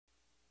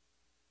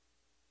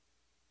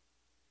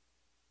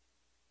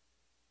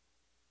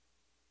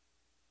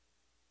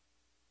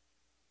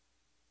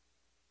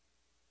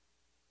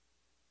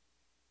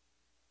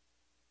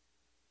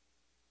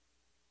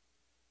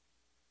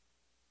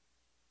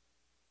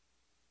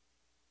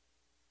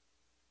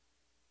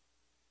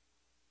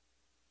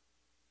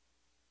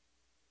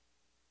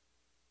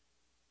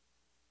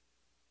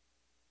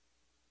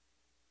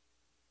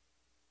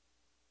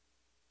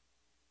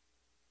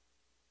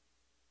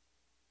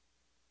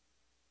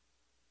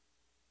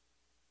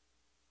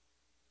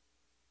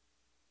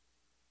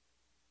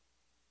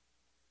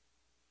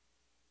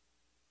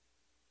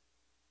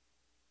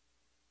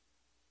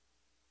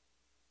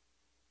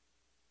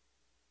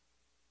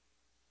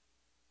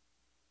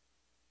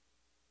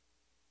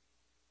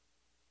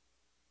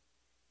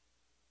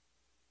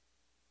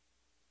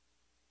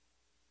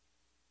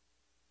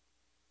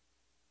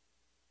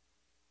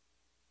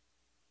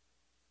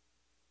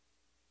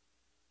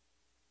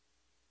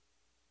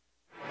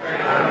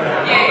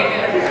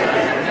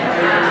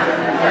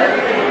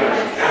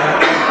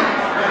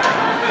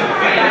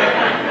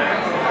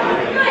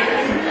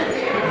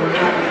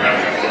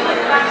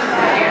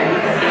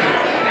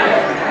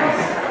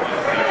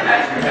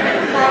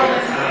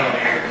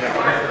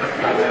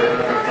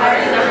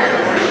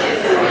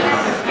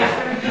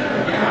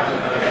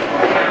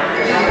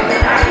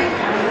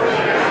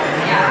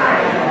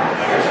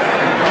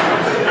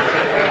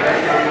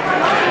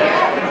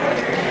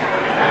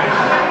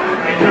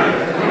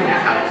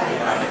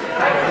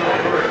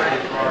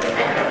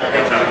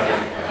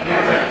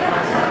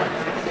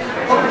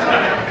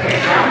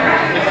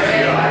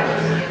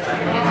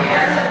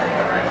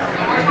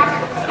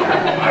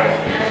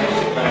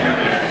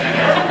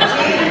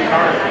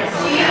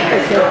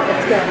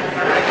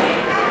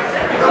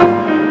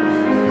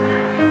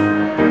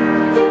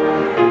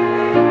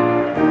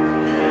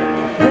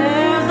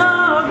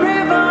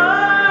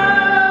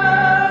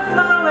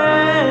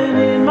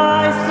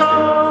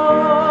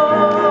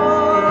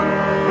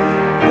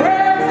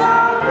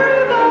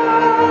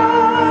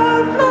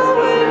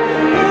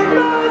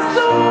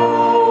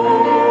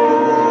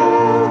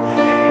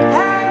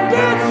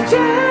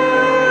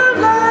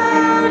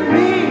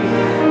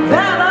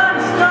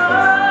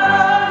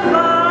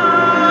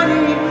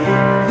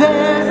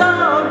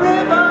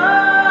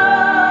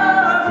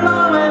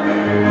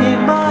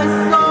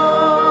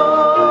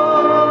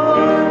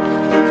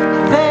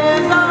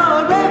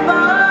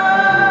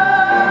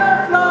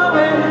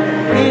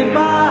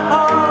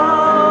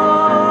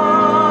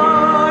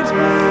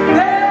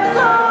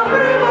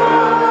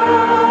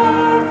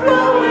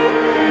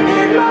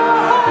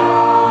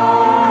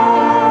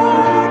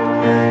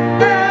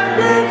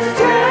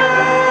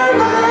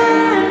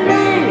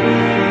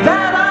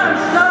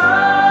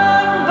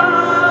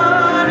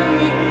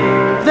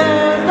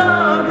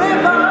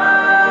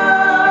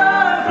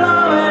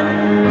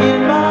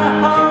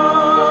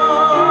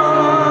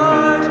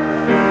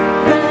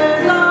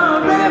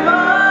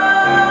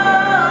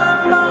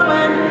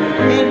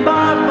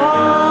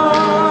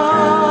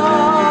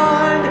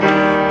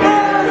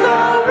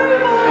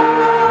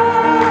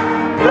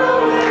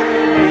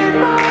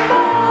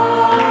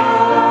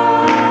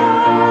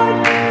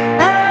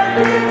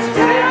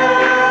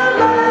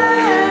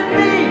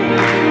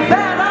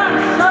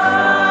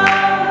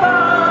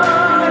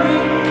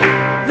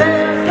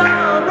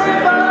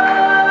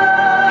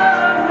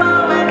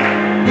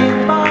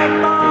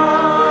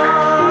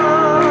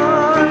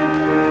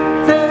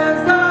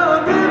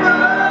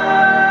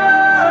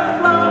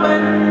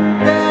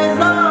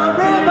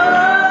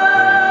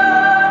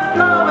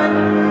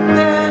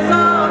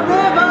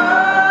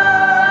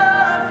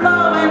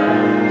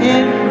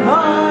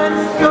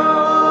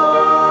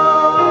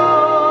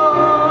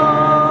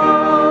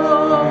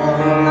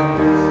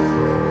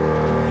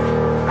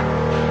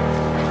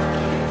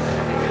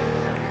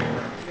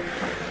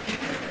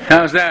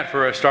How's that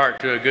for a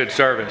start to a good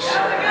service?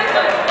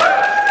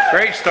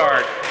 Great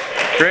start.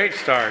 Great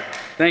start.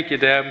 Thank you,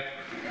 Deb.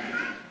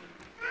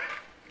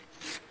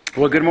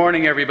 Well, good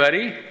morning,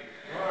 everybody.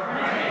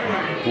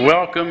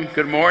 Welcome.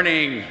 Good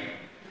morning.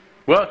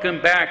 Welcome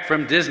back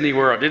from Disney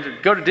World. Did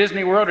it go to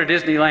Disney World or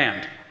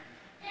Disneyland?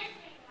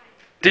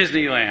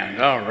 Disneyland.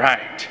 All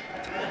right.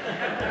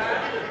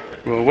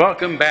 Well,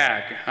 welcome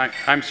back.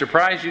 I'm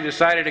surprised you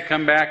decided to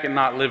come back and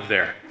not live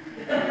there.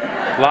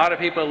 A lot of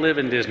people live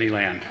in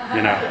Disneyland,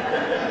 you know.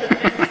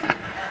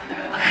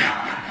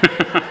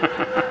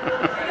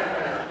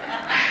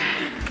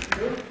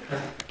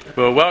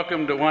 Well,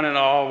 welcome to one and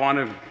all.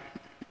 Welcome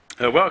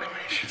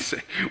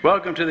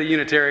to the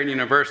Unitarian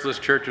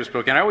Universalist Church of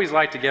Spokane. I always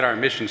like to get our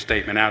mission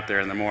statement out there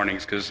in the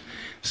mornings because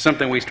it's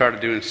something we started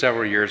doing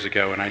several years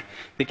ago, and I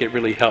think it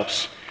really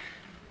helps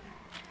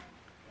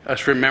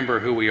us remember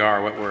who we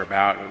are, what we're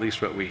about, at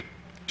least what we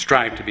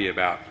strive to be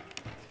about.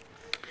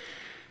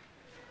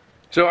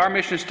 So our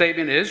mission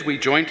statement is, we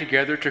join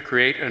together to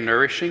create a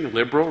nourishing,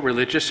 liberal,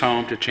 religious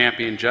home to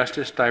champion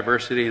justice,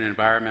 diversity, and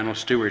environmental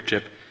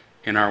stewardship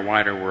in our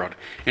wider world.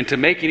 And to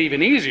make it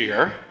even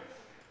easier,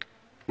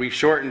 we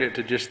shortened it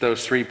to just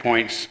those 3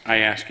 points I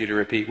ask you to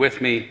repeat with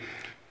me: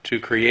 to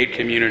create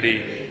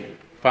community,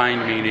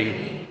 find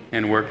meaning,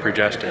 and work for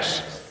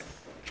justice.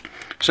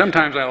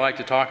 Sometimes I like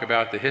to talk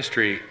about the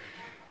history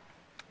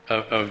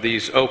of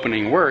these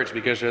opening words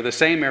because they're the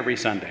same every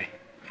Sunday.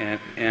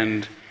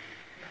 And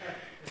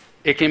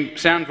it can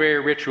sound very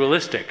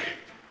ritualistic,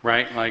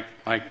 right? Like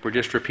we're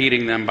just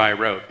repeating them by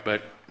rote.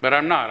 But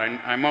I'm not.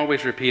 I'm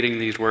always repeating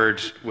these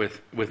words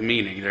with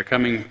meaning. They're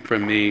coming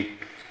from me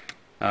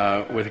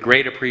with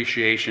great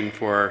appreciation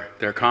for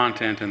their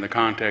content and the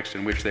context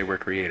in which they were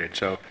created.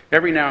 So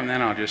every now and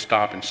then I'll just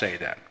stop and say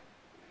that,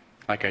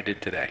 like I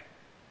did today.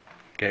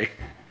 Okay?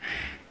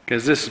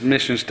 Because this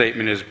mission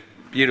statement is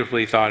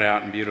beautifully thought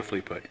out and beautifully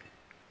put.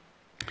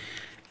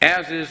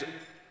 As is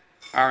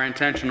our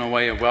intentional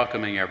way of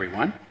welcoming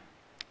everyone,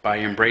 by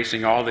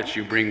embracing all that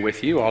you bring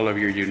with you, all of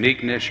your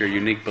uniqueness, your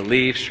unique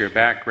beliefs, your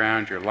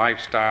background, your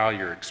lifestyle,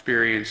 your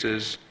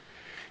experiences,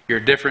 your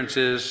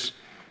differences,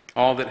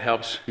 all that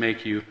helps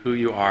make you who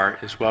you are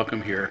is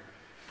welcome here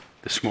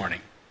this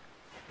morning.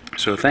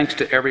 So thanks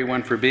to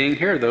everyone for being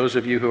here, those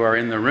of you who are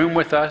in the room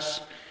with us,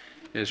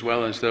 as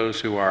well as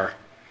those who are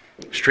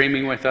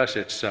streaming with us.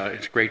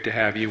 It's great to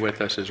have you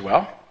with us as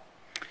well.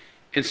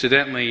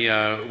 Incidentally,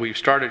 we've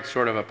started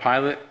sort of a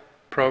pilot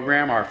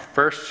program, our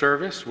first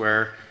service,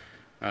 where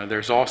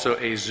there's also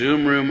a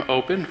Zoom room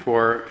open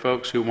for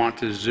folks who want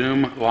to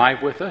Zoom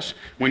live with us.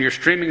 When you're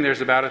streaming,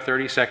 there's about a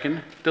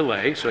 30-second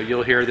delay, so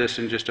you'll hear this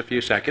in just a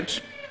few seconds.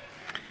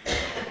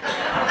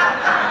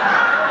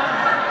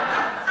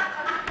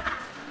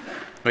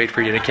 Wait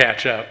for you to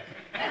catch up.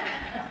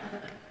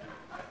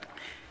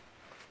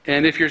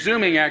 And if you're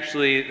Zooming,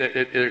 actually,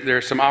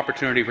 there's some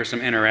opportunity for some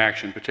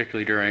interaction,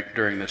 particularly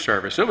during the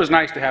service. So it was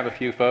nice to have a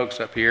few folks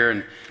up here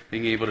and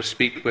being able to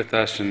speak with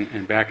us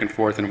and back and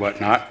forth and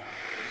whatnot.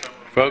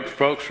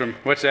 Folks from,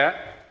 what's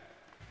that?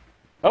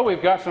 Oh,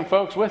 we've got some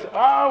folks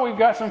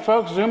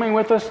Zooming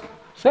with us.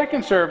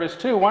 Second service,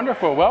 too.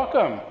 Wonderful.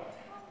 Welcome.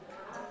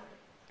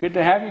 Good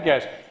to have you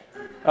guys.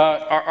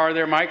 Are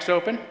there mics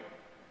open?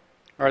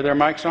 Are there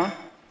mics on?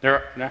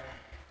 No.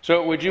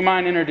 So would you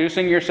mind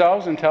introducing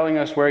yourselves and telling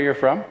us where you're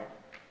from?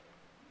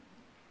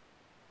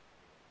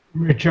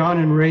 We're John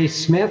and Ray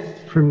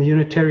Smith from the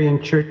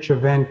Unitarian Church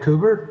of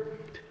Vancouver.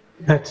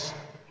 That's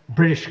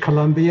British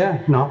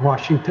Columbia, not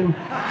Washington.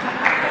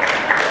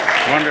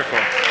 Wonderful.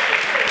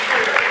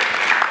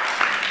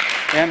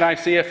 And I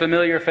see a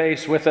familiar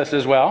face with us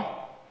as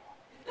well.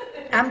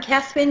 I'm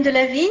Catherine de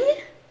la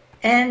Vigne,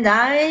 and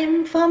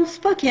I'm from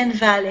Spokane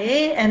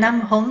Valley, and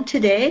I'm home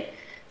today,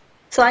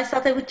 so I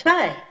thought I would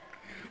try.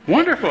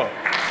 Wonderful.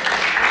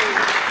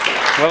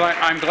 Well,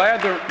 I'm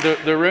glad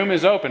the room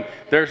is open.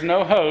 There's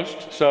no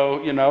host,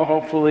 so, you know,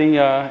 hopefully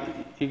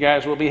you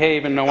guys will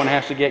behave and no one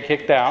has to get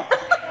kicked out.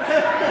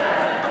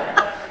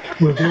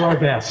 We'll do our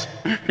best.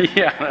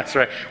 Yeah, that's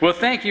right. Well,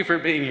 thank you for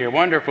being here.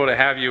 Wonderful to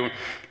have you.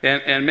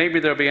 And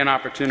maybe there'll be an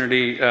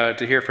opportunity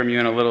to hear from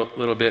you in a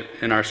little bit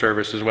in our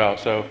service as well.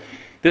 So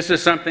this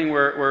is something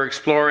we're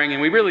exploring,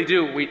 and we really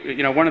do.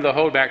 One of the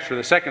holdbacks for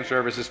the second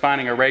service is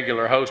finding a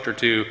regular host or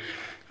two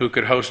who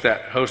could host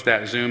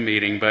that Zoom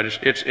meeting. But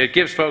it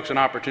gives folks an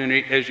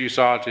opportunity, as you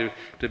saw, to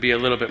be a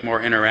little bit more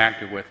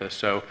interactive with us.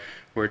 So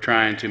we're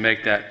trying to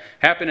make that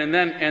happen, and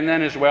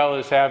then as well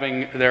as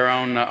having their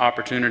own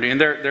opportunity, and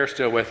they're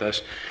still with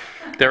us,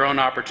 their own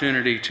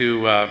opportunity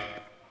to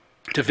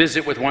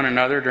visit with one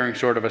another during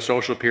sort of a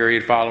social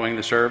period following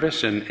the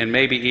service, and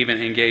maybe even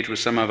engage with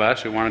some of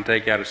us who want to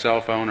take out a cell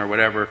phone or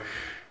whatever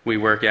we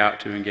work out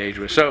to engage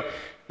with. So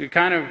we're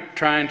kind of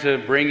trying to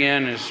bring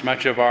in as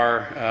much of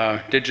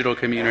our digital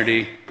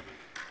community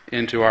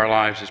into our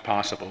lives as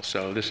possible.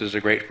 So this is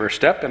a great first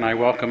step, and I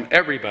welcome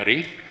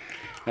everybody,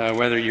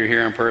 whether you're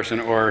here in person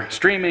or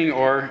streaming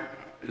or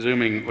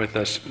Zooming with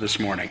us this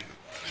morning.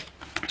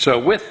 So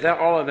with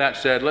all of that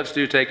said, let's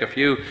take a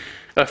few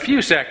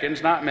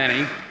seconds, not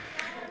many,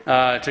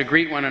 to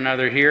greet one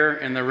another here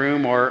in the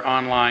room or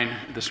online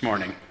this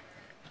morning.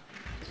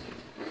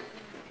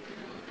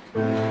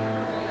 It's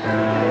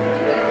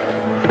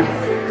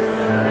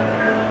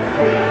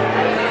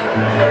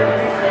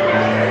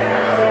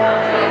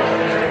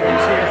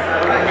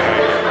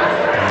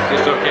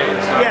okay.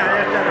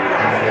 Yeah,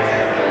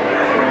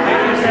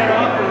 is that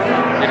off or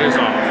on? It is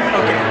off.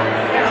 Okay.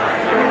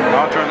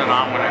 I'll turn it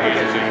on when I need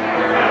it to.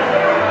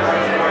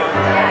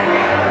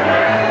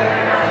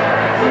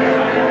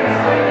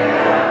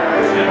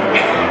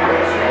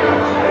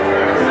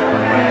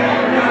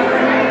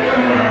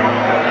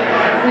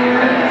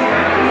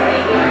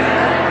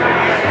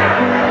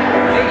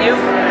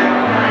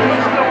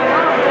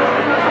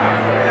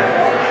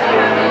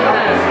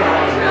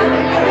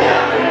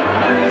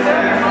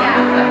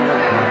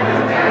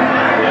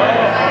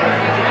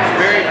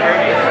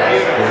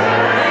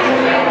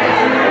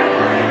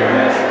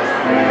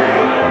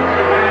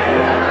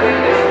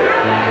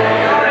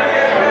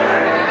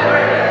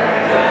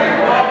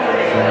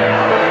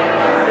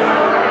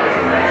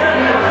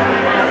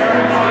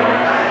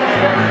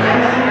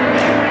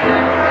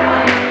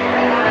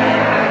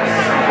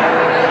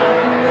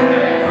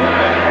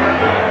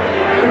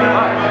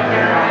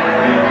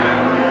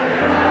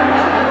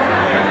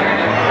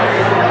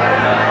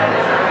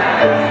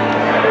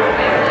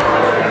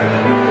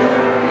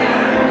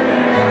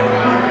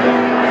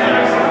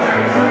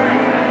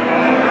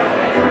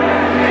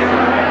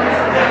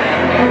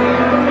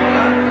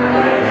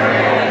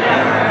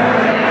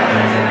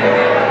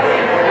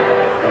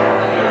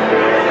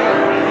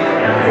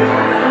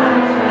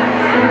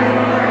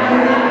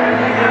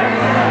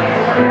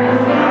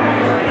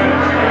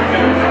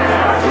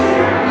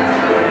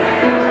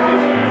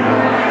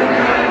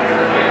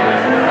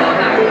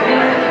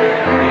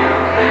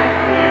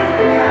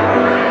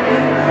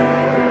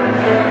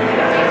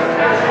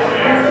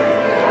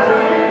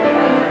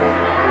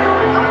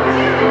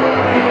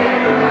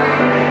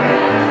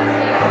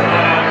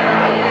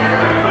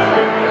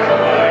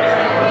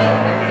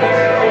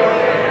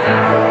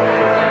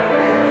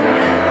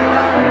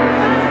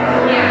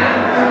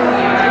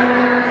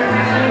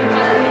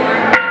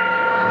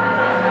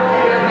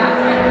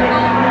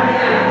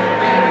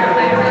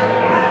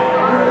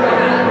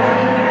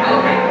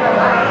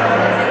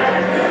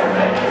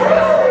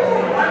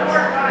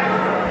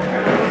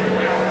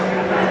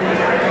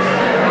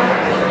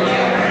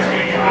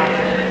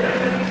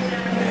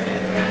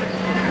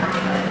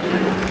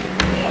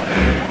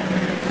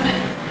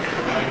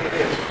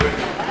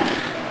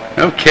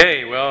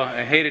 Okay, well,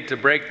 I hated to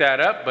break that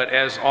up, but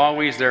as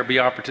always, there'll be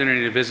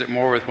opportunity to visit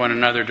more with one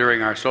another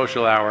during our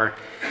social hour.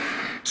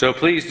 So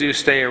please do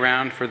stay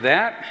around for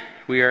that.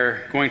 We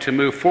are going to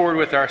move forward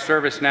with our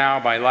service now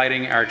by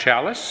lighting our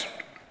chalice.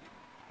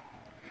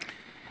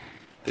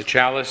 The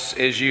chalice,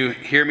 as you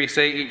hear me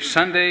say each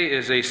Sunday,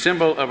 is a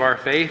symbol of our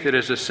faith. It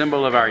is a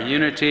symbol of our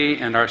unity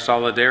and our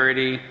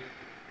solidarity.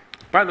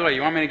 By the way,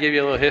 you want me to give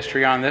you a little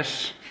history on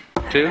this,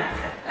 too?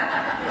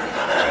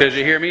 Because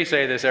you hear me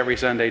say this every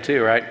Sunday,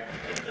 too, right?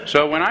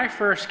 So when I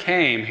first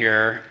came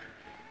here,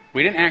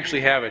 we didn't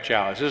actually have a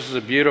chalice. This is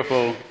a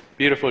beautiful,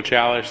 beautiful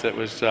chalice that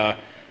was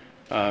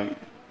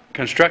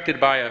constructed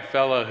by a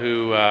fellow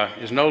who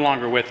is no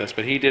longer with us,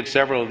 but he did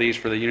several of these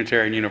for the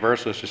Unitarian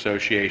Universalist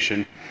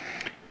Association.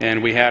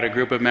 And we had a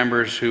group of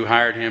members who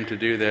hired him to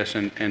do this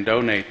and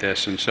donate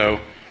this. And so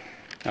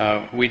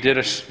we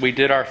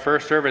did our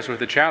first service with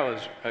the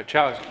chalice.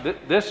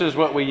 This is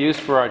what we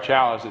used for our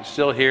chalice. It's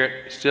still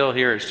here.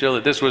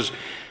 This was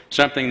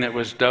something that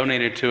was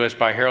donated to us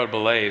by Harold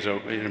Belays.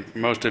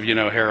 Most of you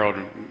know Harold,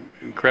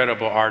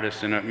 incredible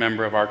artist and a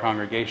member of our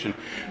congregation.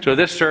 So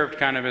this served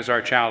kind of as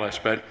our chalice,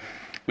 but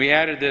we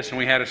added this and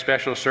we had a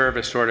special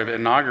service sort of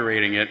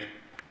inaugurating it.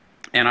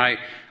 And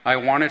I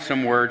wanted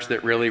some words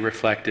that really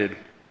reflected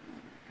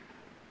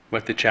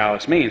what the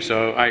chalice means.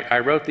 So I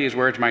wrote these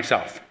words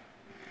myself.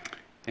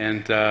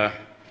 And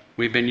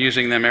we've been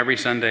using them every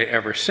Sunday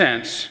ever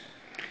since.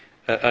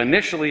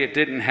 Initially, it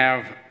didn't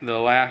have the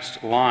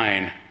last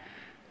line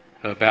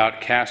about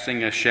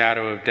casting a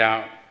shadow of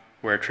doubt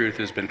where truth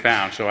has been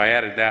found. So I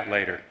added that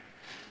later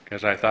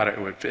because I thought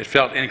it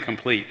felt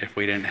incomplete if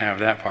we didn't have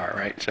that part,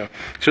 right? So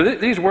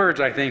these words,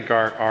 I think,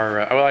 are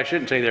well, I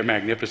shouldn't say they're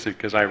magnificent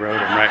because I wrote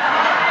them, right?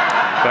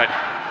 But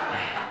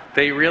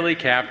they really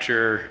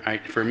capture,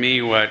 for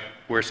me, what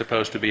we're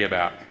supposed to be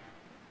about.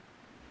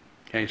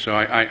 Okay, so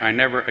I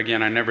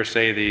never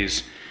say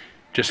these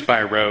just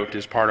by rote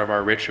as part of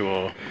our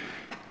ritual,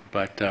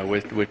 but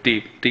with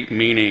deep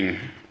meaning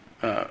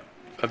of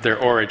their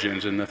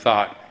origins and the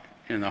thought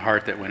and the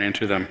heart that went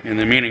into them and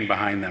the meaning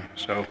behind them.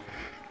 So,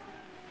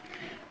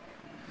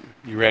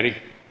 you ready?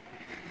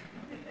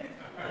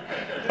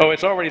 Oh,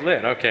 it's already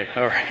lit. Okay,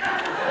 all right.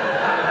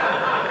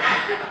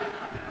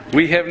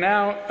 We have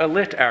now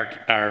lit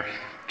our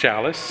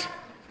chalice,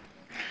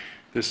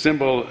 the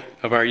symbol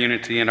of our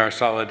unity and our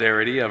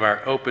solidarity, of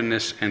our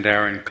openness and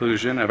our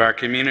inclusion, of our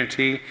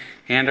community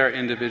and our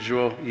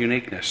individual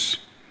uniqueness.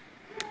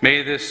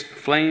 May this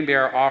flame be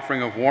our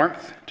offering of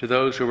warmth to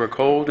those who are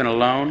cold and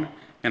alone,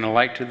 and a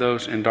light to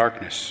those in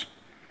darkness.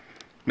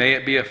 May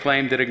it be a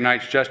flame that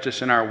ignites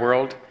justice in our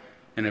world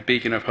and a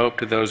beacon of hope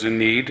to those in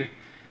need.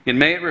 And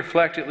may it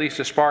reflect at least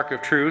a spark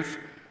of truth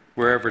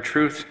wherever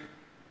truth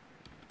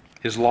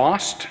is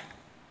lost,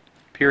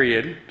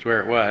 period, is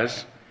where it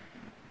was.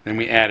 Then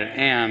we add an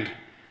and,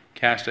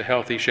 cast a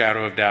healthy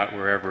shadow of doubt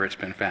wherever it's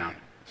been found.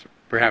 It's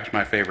perhaps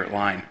my favorite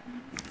line.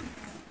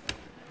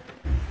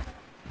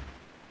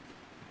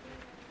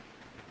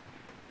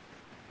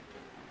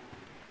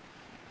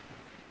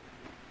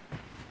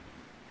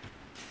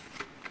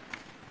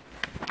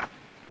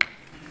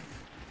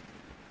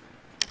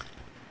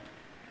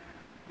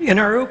 In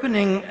our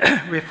opening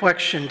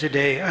reflection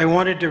today, I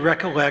wanted to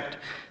recollect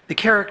the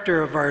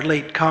character of our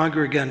late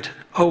congregant,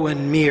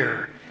 Owen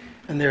Muir,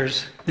 and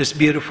there's this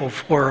beautiful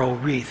floral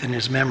wreath in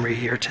his memory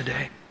here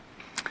today.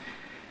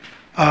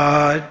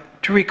 To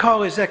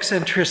recall his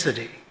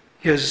eccentricity,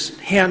 his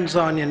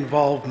hands-on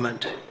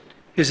involvement,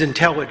 his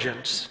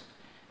intelligence,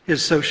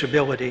 his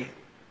sociability.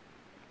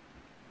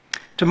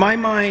 To my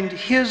mind,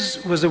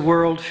 his was a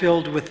world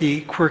filled with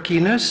the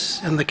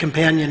quirkiness and the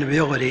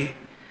companionability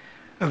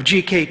of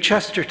G.K.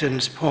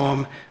 Chesterton's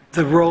poem,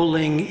 The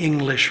Rolling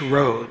English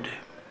Road.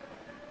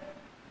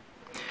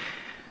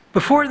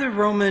 Before the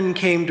Roman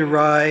came to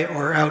Rye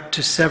or out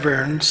to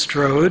Severn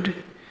strode,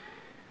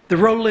 the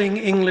rolling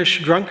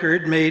English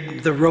drunkard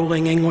made the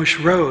rolling English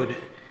road,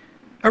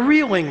 a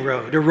reeling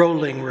road, a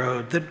rolling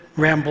road that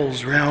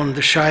rambles round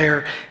the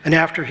shire, and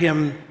after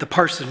him the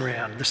parson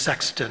ran, the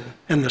sexton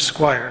and the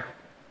squire.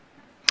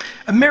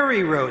 A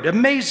merry road, a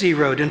mazy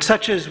road, and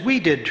such as we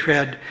did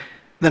tread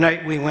the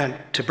night we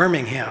went to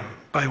Birmingham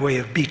by way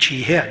of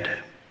Beachy Head.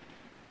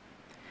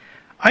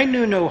 I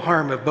knew no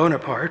harm of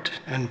Bonaparte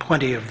and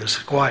plenty of the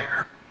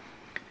squire.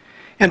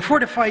 And for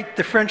to fight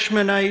the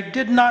Frenchmen I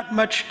did not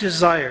much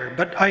desire,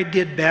 but I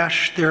did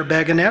bash their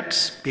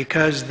bagonets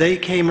because they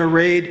came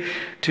arrayed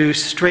to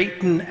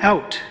straighten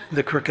out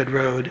the crooked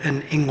road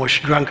an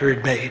English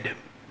drunkard made.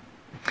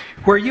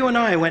 Where you and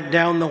I went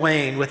down the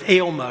lane with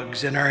ale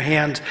mugs in our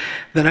hands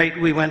the night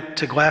we went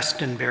to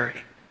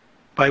Glastonbury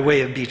by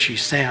way of Beachy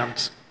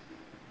Sands.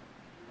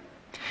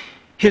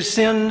 His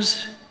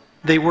sins,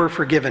 they were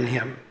forgiven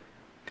him.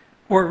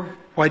 Or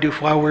why do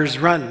flowers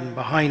run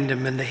behind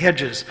him in the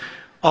hedges,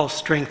 all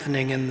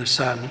strengthening in the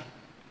sun?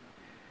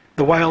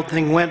 The wild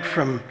thing went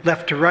from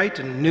left to right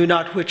and knew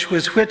not which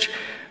was which,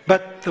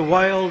 but the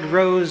wild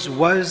rose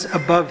was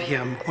above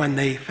him when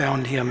they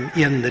found him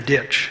in the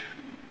ditch.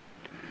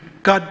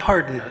 God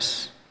pardon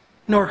us,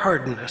 nor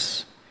harden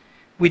us.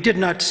 We did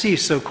not see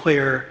so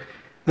clear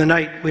the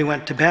night we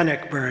went to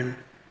Bannockburn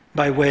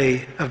by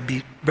way of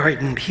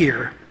Brighton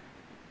Pier.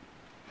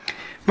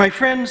 My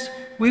friends,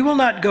 we will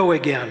not go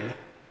again,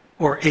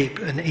 or ape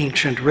an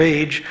ancient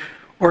rage,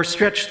 or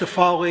stretch the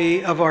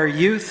folly of our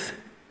youth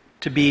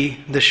to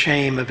be the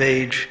shame of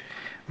age,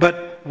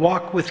 but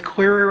walk with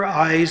clearer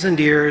eyes and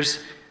ears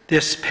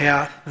this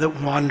path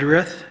that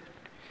wandereth,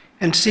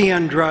 and see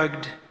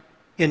undrugged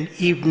in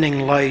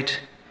evening light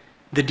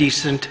the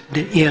decent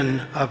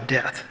inn of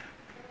death.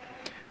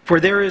 For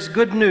there is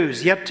good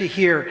news yet to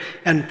hear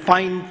and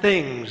fine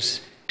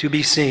things to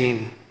be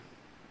seen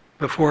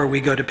before we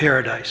go to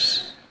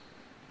paradise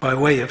by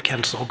way of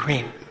Kensal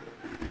Green.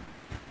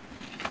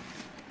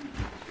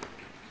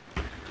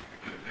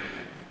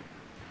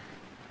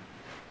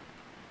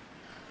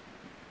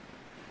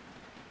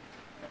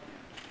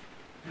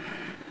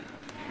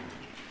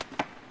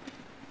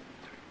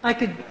 I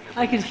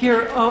could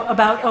hear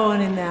about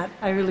Owen in that.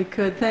 I really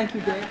could. Thank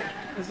you, Dave.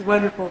 It was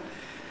wonderful.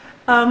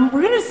 We're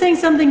going to sing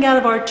something out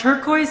of our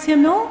turquoise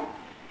hymnal,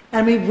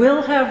 and we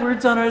will have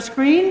words on our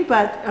screen,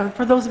 but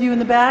for those of you in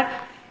the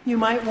back, you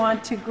might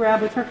want to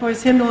grab a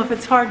turquoise hymnal if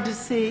it's hard to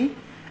see.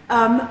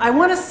 I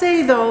want to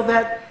say, though,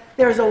 that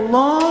there's a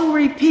long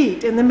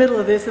repeat in the middle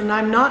of this, and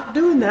I'm not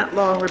doing that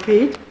long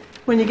repeat.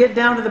 When you get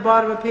down to the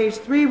bottom of page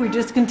 3, we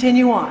just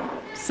continue on.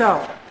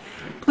 So,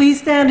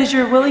 please stand as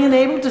you're willing and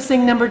able to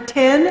sing number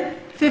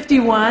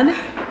 1051,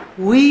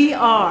 We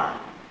Are.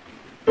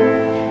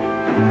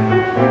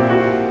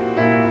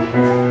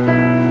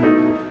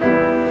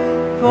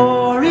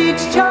 For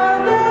each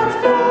child that's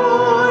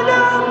born,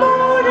 a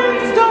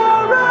morning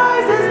star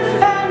rises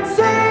and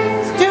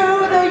sings to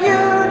the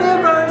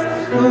universe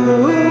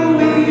who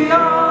we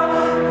are.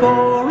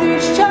 For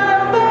each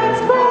child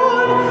that's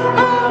born,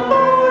 a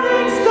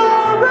morning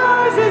star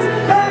rises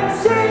and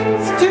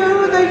sings to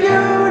the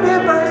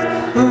universe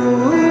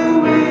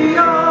who we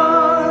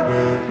are.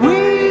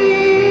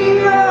 We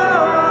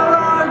are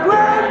our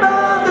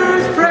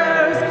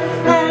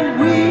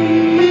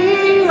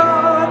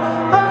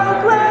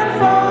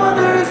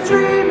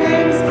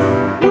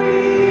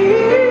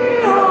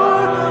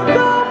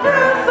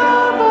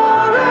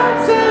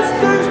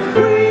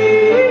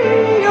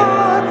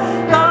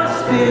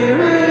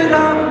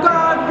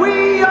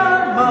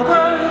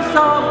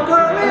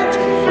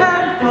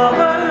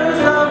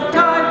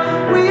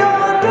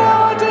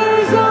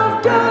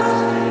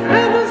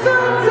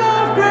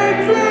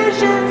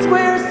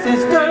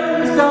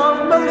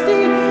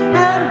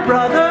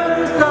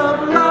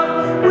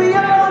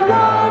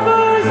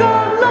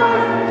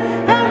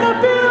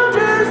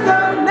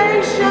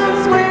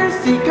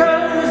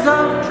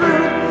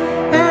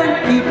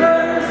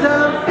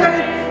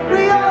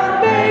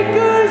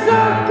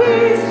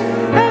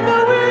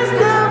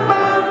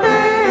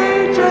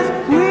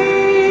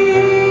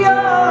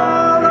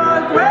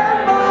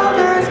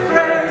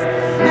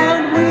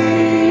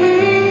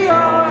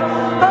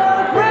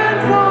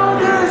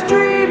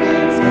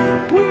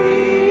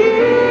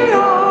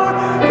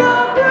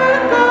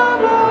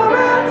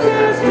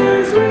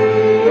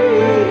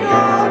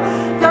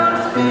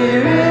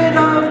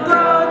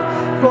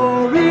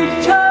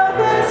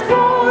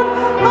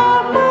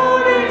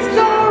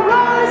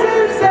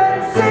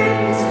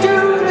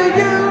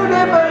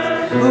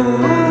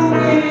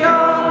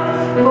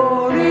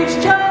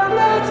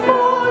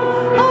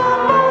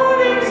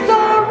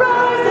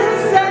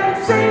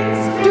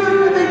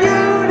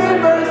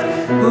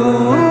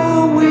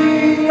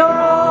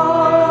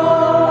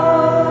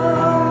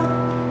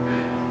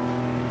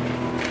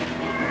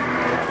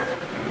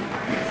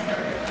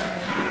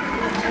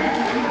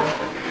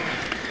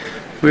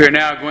We are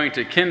now going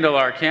to kindle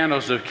our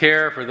candles of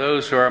care for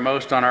those who are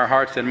most on our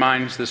hearts and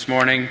minds this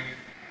morning.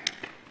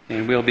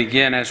 And we'll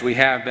begin, as we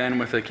have been,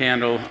 with a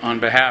candle on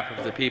behalf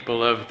of the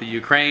people of the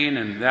Ukraine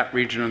and that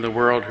region of the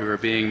world who are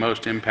being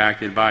most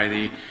impacted by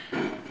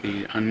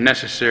the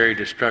unnecessary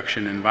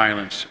destruction and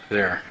violence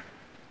there.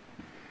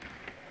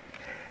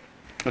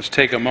 Let's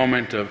take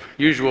a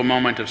usual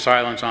moment of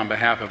silence on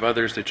behalf of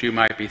others that you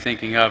might be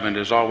thinking of, and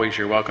as always,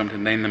 you're welcome to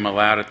name them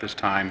aloud at this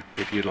time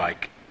if you'd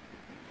like.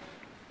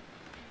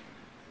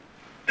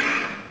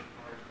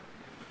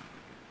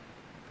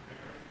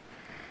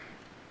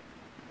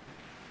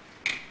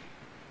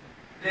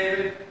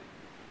 David.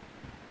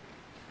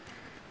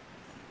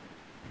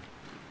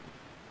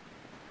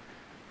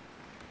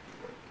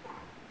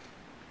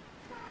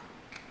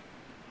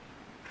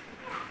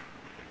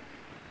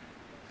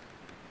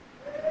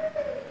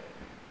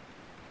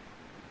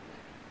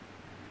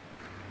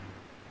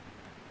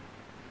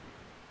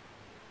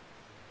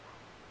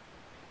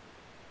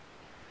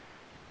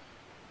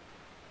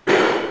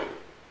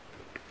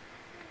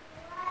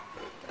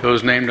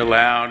 Those named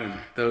aloud and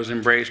those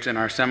embraced in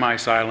our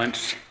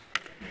semi-silence.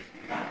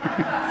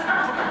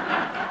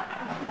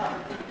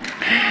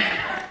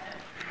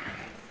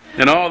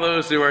 And all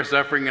those who are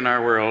suffering in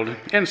our world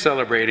and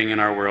celebrating in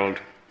our world,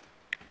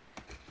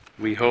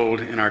 we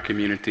hold in our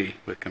community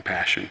with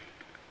compassion.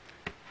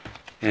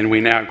 And we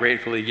now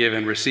gratefully give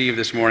and receive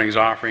this morning's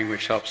offering,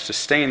 which helps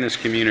sustain this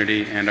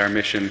community and our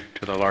mission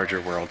to the larger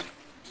world.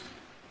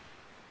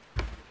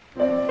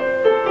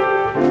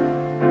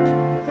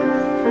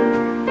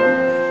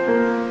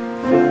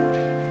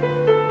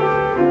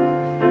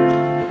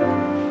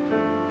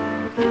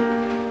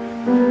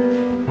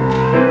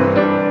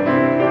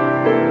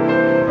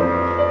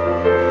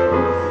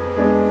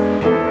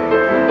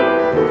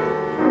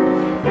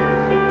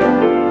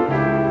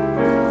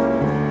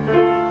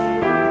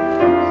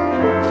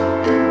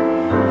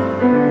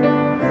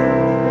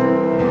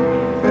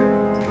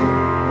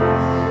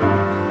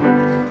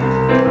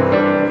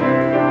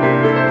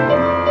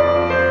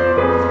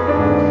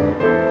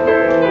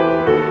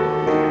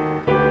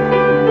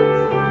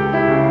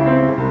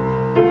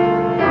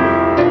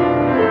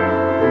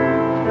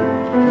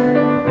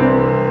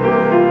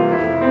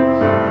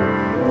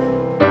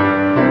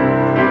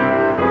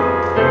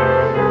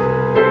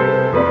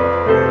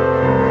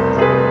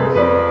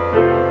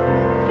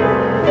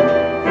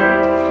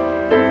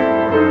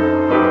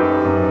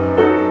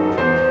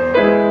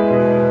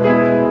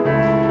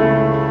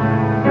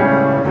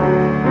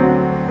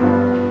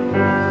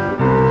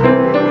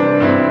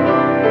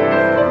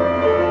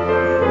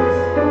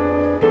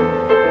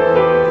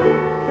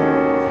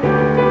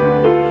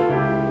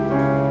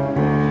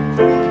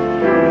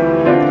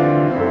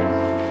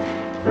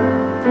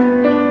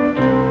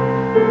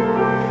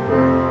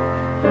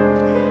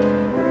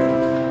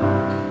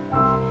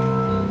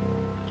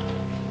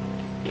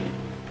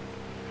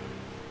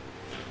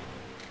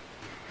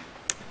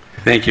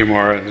 Thank you,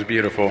 Maura. It was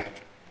beautiful.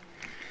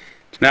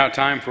 It's now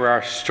time for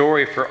our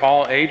story for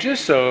all ages.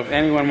 So if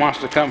anyone wants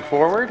to come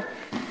forward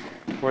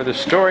for the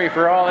story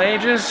for all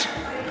ages.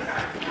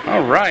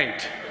 All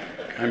right.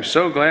 I'm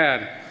so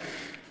glad.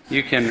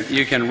 You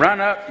can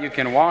run up, you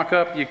can walk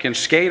up, you can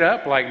skate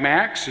up like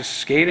Max is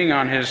skating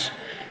on his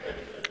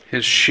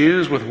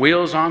shoes with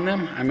wheels on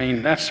them. I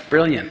mean, that's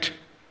brilliant.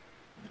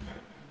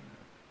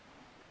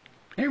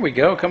 Here we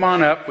go. Come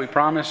on up. We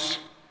promise.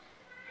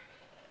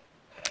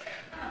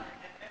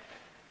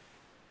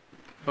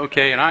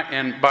 Okay,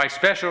 and by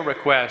special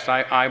request,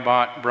 I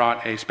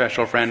brought a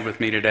special friend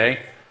with me today.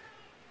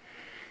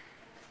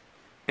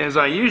 As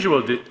I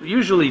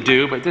usually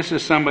do, but this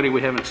is somebody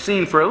we haven't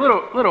seen for a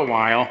little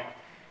while.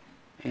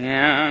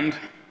 And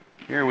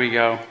here we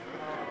go.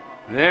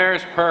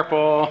 There's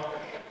Purple.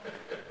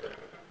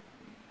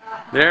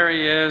 There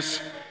he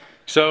is.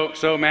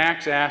 So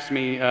Max asked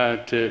me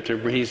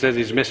he says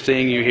he's missed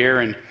seeing you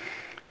here,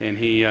 and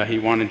he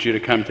wanted you to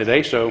come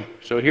today. So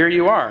here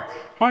you are.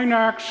 Hi,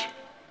 Max.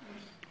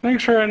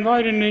 Thanks for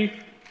inviting me.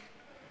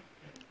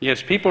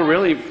 Yes, people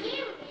really.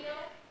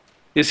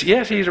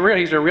 Yes, he's a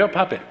real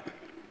puppet.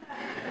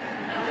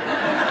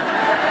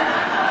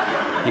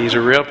 He's a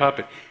real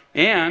puppet.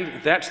 And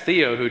that's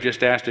Theo, who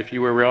just asked if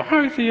you were real.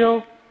 Hi,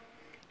 Theo.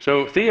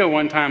 So Theo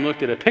one time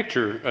looked at a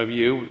picture of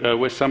you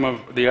with some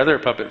of the other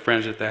puppet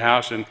friends at the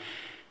house, and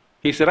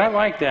he said, "I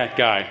like that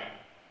guy.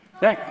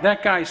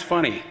 That guy's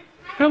funny."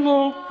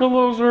 Hello,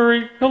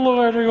 Zuri.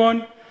 Hello,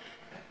 everyone.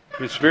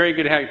 It's very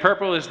good to have you.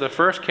 Purple is the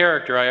first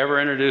character I ever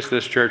introduced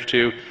this church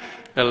to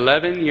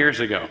 11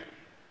 years ago.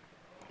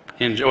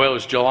 It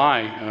was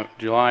July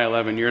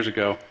 11 years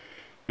ago.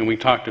 And you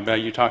talked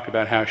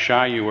about how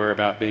shy you were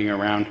about being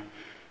around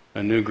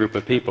a new group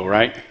of people,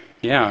 right?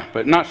 Yeah,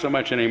 but not so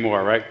much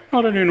anymore, right?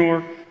 Not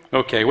anymore.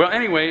 Okay, well,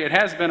 anyway, it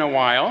has been a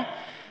while.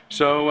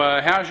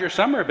 So how's your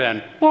summer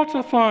been? Lots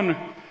of fun.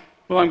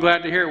 Well, I'm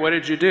glad to hear it. What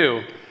did you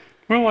do?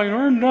 Well, I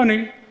earned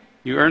money.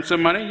 You earned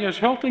some money? Yes,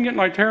 helping at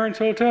my parents'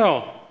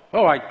 hotel.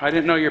 Oh, I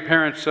didn't know your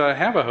parents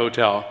have a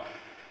hotel.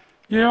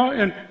 Yeah,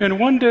 and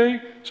one day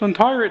some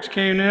pirates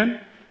came in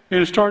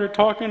and started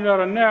talking about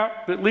a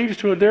nap that leads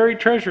to a buried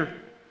treasure.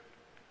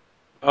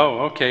 Oh,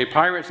 okay,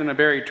 pirates and a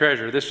buried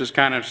treasure. This is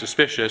kind of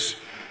suspicious.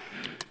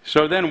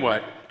 So then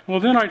what? Well,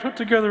 then I put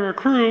together a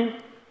crew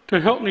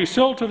to help me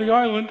sail to the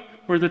island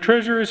where the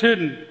treasure is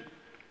hidden.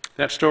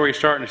 That story's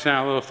starting to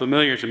sound a little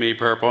familiar to me,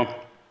 Purple.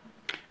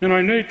 And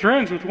I made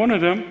friends with one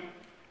of them.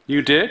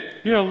 You did?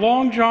 Yeah,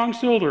 Long John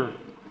Silver.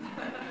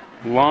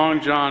 Long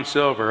John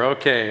Silver.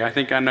 Okay, I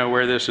think I know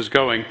where this is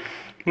going.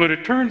 But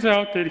it turns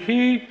out that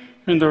he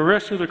and the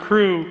rest of the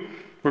crew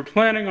were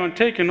planning on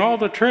taking all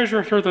the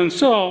treasure for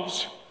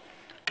themselves,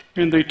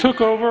 and they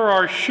took over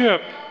our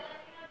ship.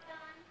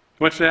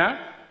 What's that?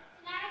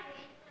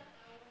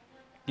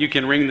 You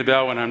can ring the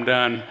bell when I'm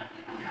done.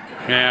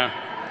 Yeah,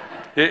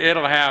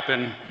 it'll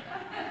happen.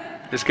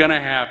 It's going to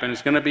happen.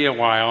 It's going to be a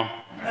while.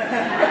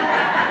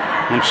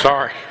 I'm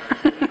sorry.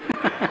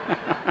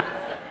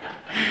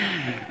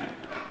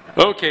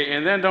 Okay,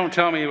 and then don't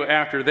tell me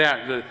after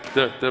that,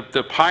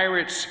 the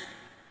pirates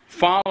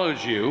followed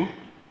you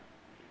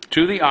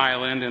to the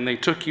island and they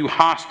took you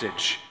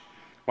hostage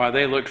while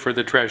they looked for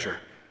the treasure.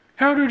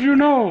 How did you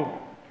know?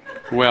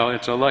 Well,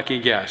 it's a lucky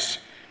guess.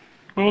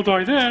 Well,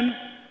 by then,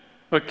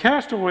 a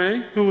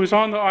castaway who was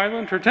on the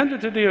island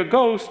pretended to be a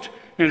ghost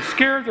and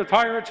scared the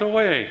pirates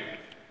away.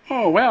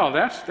 Oh, well,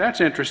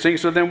 that's interesting.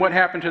 So then what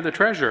happened to the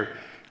treasure?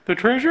 The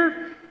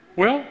treasure?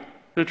 Well,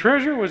 the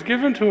treasure was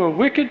given to a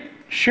wicked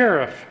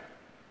sheriff.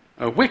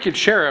 A wicked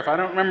sheriff? I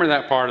don't remember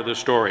that part of the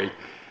story.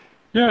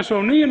 Yeah,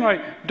 so me and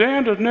my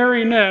band of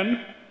merry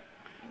men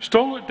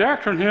stole it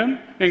back from him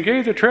and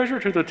gave the treasure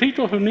to the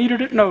people who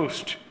needed it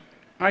most.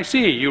 I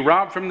see. You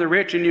robbed from the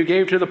rich and you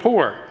gave to the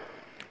poor.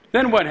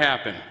 Then what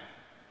happened?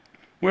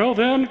 Well,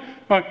 then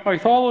I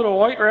followed a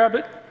white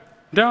rabbit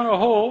down a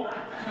hole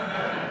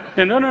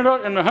and ended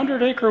up in the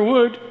 100-acre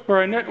wood where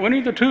I met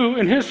Winnie the Pooh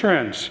and his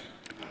friends.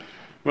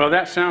 Well,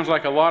 that sounds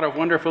like a lot of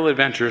wonderful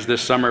adventures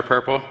this summer,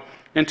 Purple.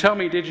 And tell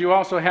me, did you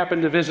also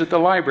happen to visit the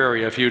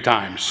library a few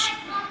times?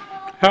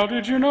 How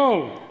did you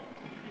know?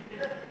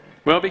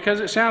 Well, because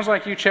it sounds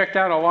like you checked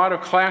out a lot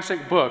of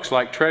classic books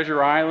like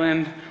Treasure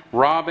Island,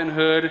 Robin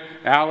Hood,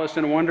 Alice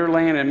in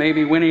Wonderland, and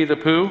maybe Winnie the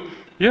Pooh.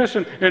 Yes,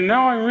 and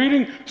now I'm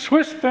reading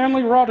Swiss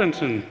Family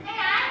Robinson.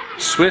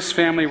 Swiss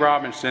Family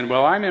Robinson.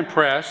 Well, I'm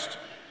impressed.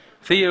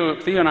 Theo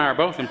and I are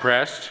both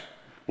impressed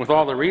with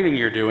all the reading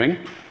you're doing,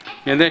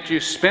 and that you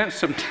spent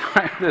some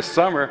time this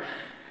summer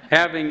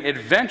having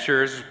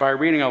adventures by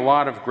reading a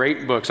lot of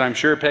great books. I'm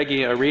sure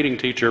Peggy, a reading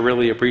teacher,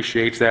 really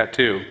appreciates that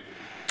too.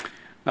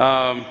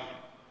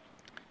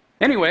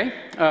 Anyway,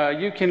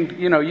 you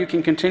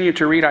can continue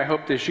to read, I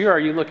hope, this year. Are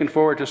you looking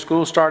forward to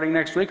school starting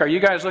next week? Are you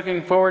guys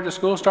looking forward to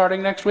school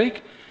starting next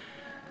week?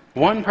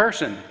 One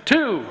person.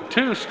 Two,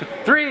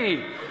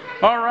 three.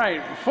 All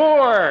right,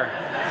 4,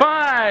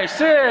 5,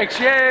 6.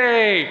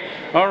 Yay!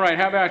 All right,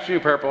 how about you,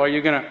 Purple? Are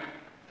you going to...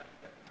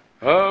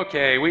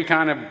 Okay,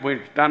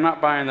 I'm not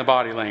buying the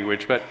body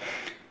language, but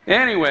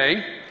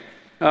anyway,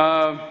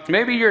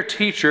 maybe your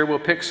teacher will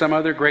pick some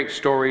other great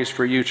stories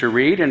for you to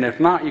read, and if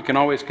not, you can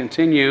always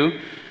continue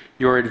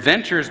your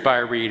adventures by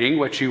reading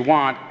what you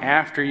want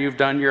after you've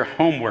done your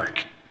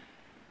homework,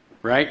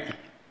 right?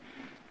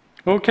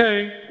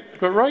 Okay,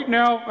 but right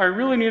now, I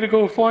really need to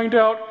go find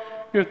out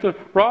if the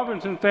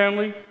Robinson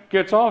family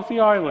gets off the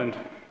island.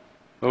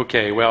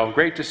 Okay, well,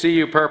 great to see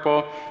you,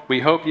 Purple.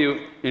 We hope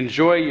you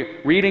enjoy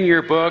reading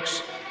your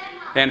books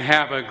and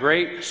have a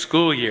great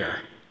school year.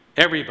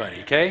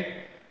 Everybody,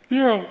 okay?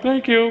 Yeah,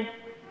 thank you.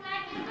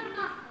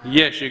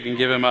 Yes, you can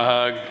give him a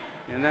hug,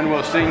 and then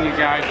we'll sing you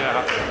guys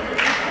out.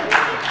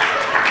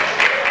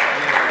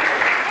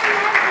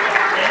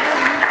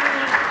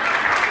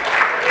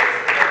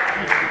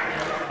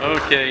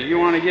 Okay, you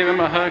want to give him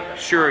a hug?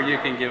 Sure, you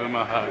can give him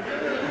a hug.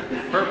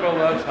 Purple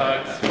loves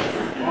hugs.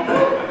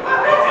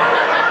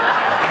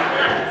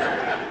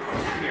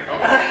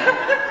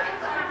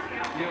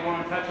 You don't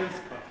want to touch his?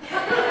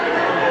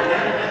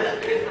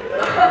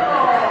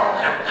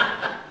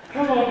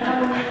 Come on,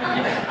 come on.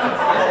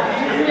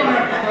 You don't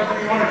have to touch.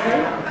 You want to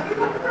shake?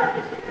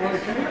 Want to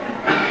shake?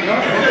 No?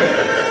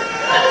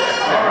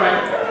 All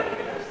right.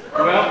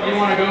 Well, you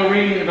want to go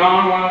ring the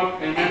gong while,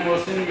 and then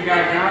we'll send you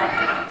guys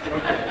out?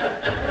 Okay.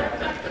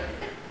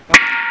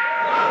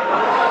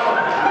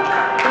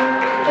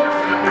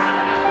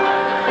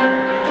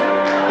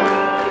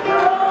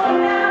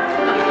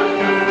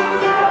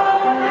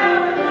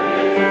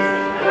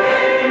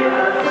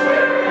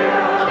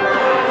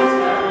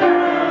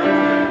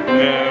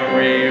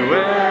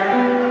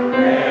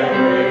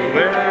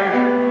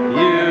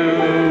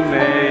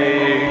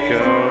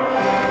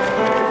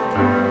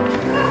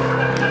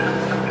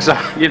 So,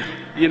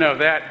 you know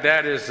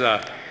that is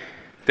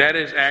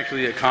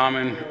actually a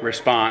common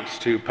response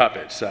to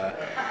puppets.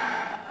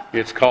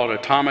 It's called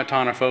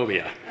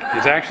automatonophobia.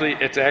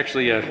 It's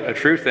actually a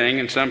true thing,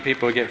 and some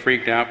people get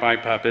freaked out by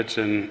puppets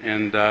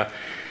and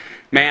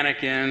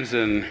mannequins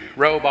and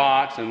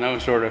robots and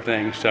those sort of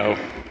things. So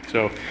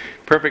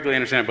perfectly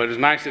understand. But it's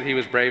nice that he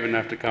was brave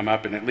enough to come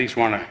up and at least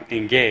want to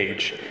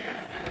engage.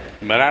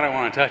 But I don't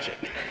want to touch it.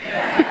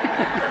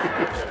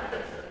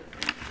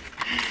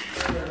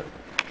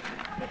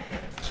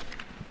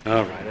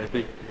 All right, I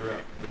think you're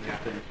up.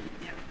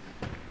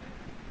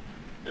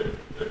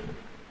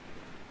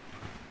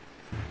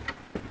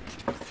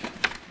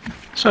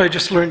 So I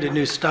just learned a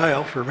new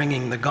style for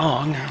ringing the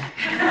gong.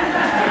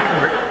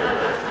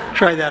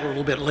 Try that a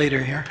little bit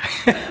later here.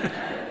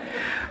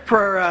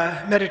 For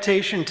our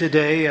meditation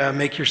today,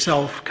 make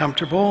yourself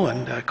comfortable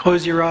and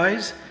close your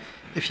eyes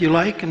if you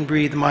like and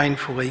breathe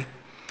mindfully.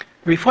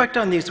 Reflect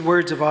on these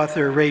words of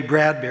author Ray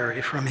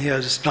Bradbury from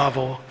his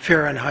novel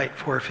Fahrenheit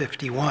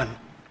 451.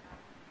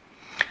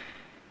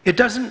 It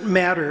doesn't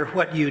matter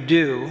what you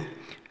do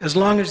as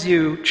long as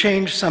you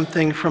change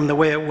something from the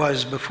way it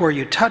was before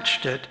you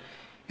touched it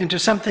into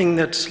something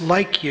that's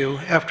like you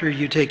after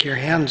you take your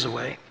hands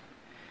away.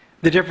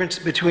 The difference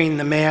between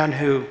the man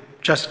who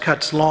just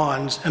cuts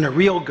lawns and a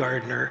real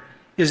gardener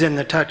is in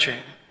the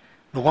touching.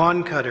 The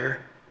lawn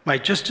cutter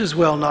might just as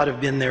well not have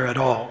been there at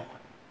all.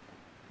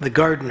 The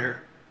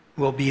gardener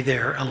will be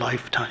there a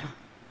lifetime.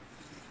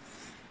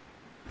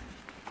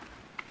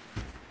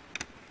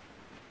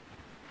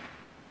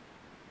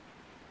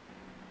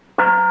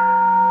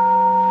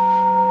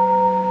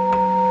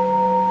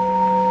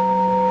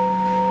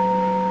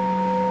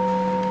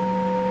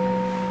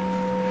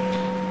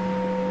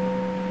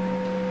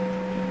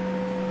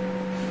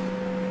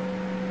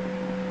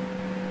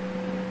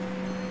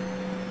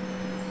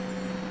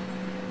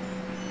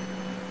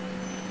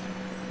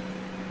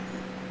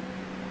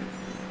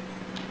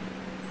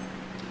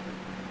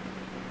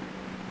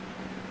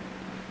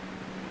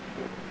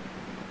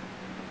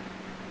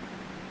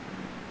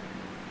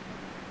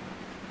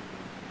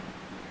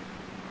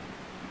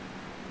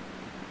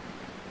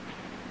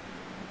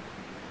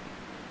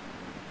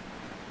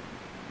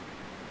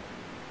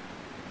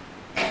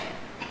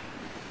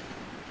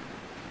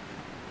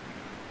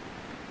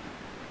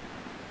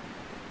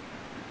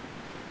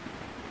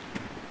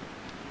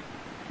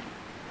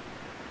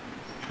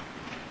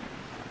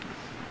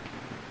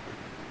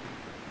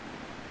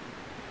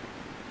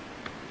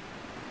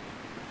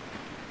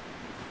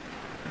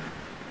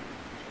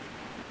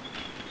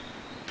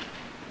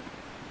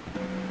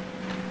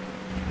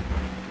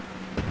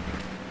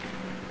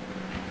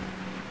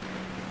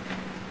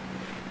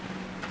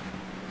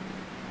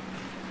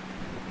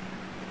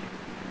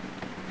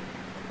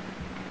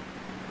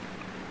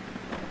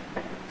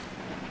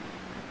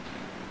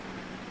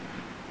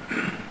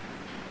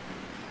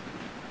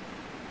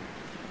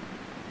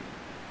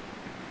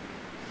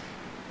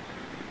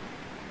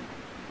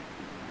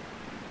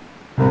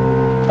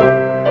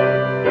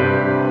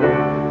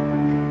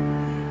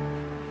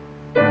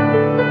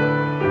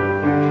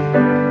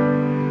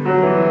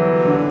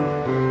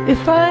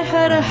 If I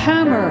had a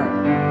hammer,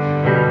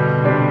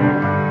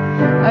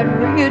 I'd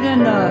ring it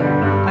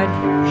I'd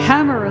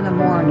hammer in the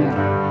morning,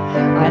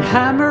 I'd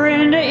hammer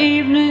in the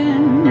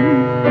evening,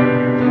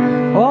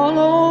 all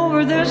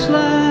over this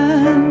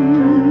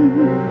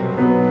land.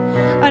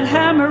 I'd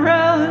hammer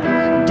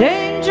out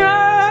danger,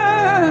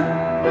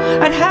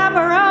 I'd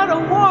hammer out a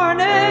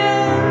warning,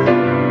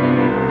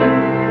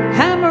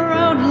 hammer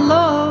out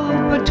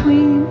love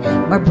between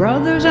my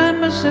brothers and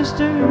my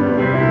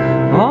sisters,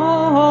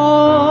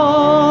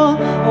 all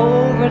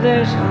over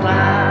this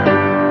land.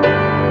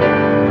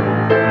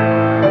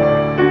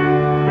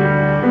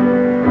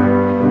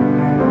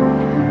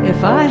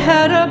 If I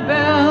had a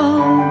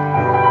bell,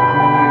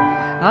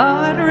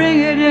 I'd ring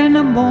it in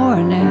the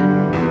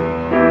morning,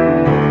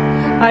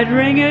 I'd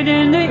ring it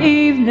in the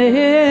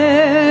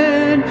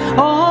evening,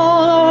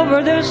 all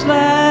over this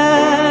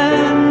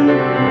land.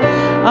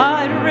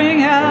 I'd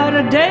ring out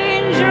a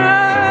danger,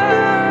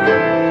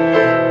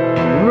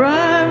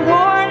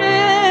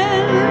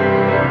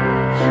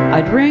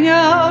 I'd ring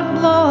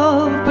out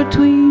love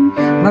between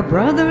my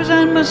brothers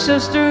and my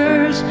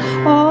sisters,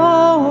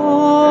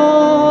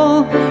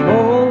 all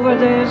over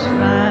this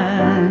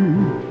land.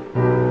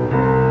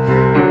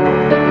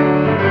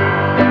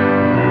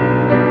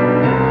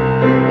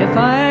 If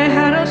I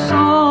had a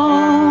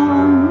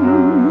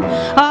song,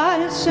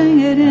 I'd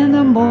sing it in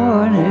the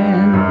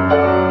morning,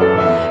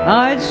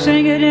 I'd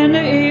sing it in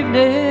the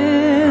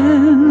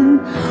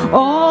evening,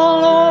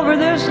 all over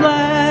this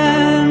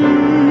land.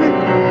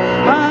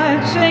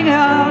 Sing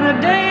out a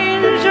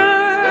danger,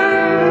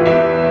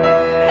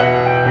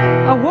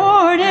 a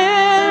warning.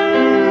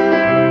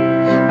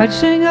 I'd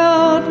sing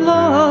out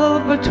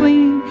love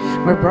between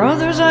my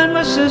brothers and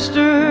my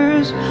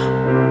sisters,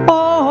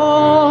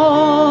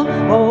 all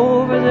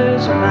over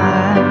this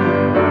land.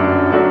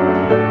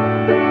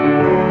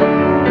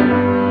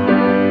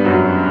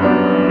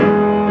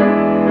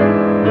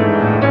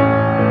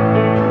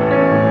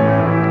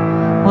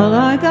 Well,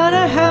 I got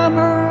a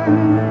hammer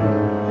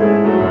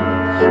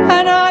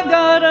and I've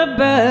got a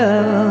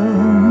bell,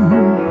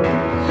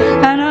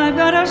 and I've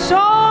got a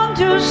song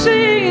to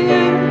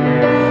sing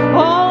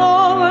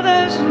all over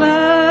this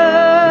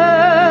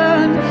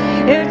land.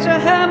 It's a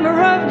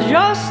hammer of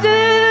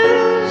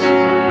justice,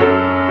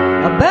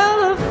 a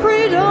bell of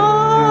freedom,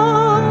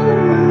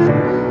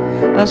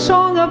 a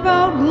song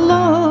about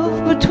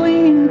love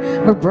between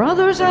my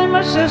brothers and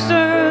my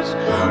sisters,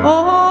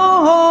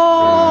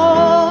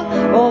 all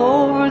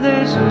over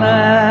this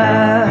land.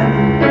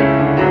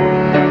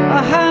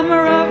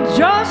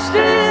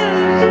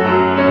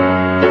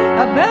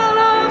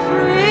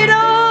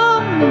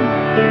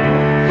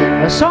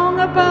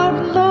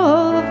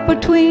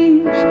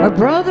 my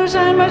brothers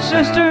and my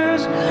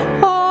sisters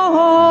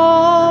all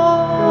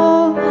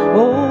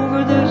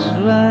over this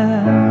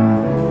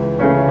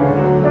land,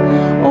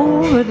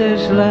 over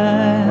this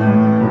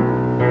land,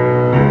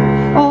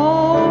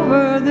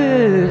 over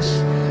this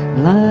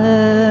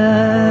land.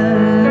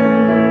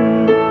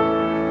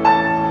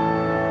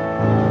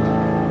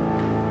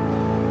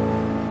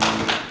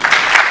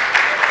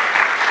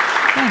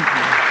 Thank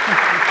you.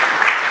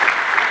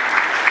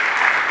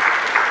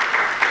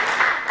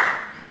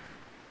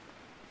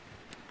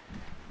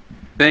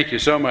 Thank you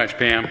so much,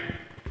 Pam.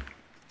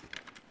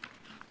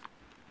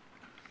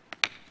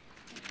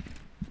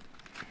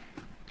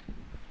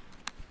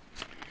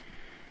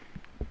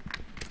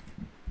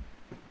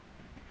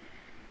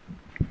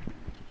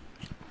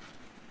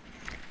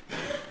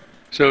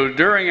 So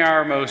during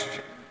our most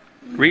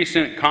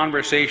recent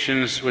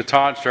conversations with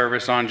Todd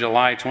service on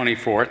July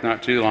 24th,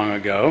 not too long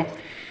ago,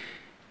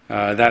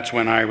 that's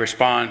when I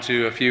respond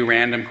to a few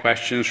random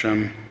questions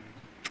from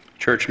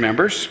church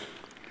members.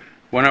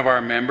 One of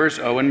our members,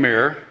 Owen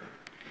Muir,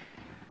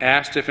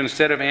 asked if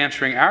instead of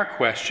answering our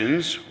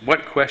questions,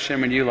 what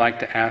question would you like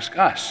to ask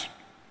us?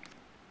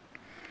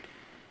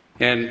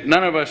 And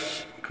none of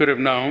us could have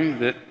known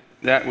that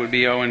that would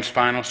be Owen's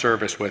final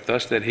service with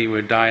us, that he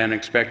would die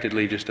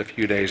unexpectedly just a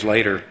few days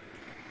later,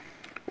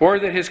 or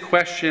that his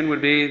question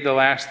would be the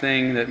last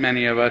thing that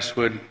many of us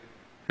would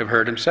have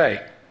heard him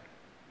say.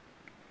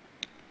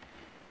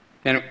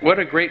 And what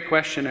a great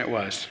question it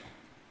was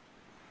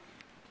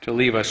to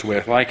leave us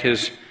with. Like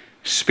his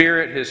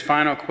spirit, his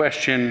final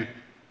question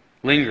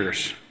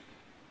lingers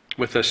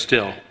with us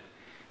still.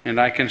 And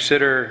I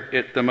consider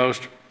it the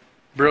most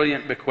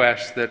brilliant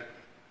bequest that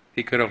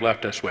he could have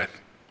left us with.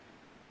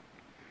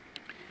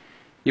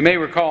 You may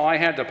recall I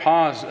had to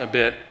pause a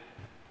bit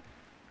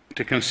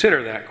to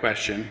consider that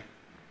question,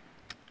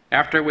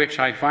 after which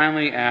I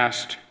finally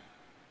asked,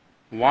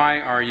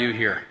 "Why are you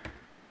here?"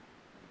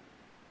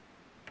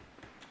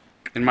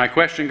 And my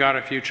question got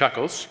a few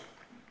chuckles,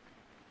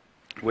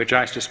 which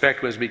I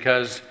suspect was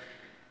because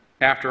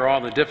after all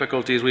the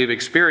difficulties we've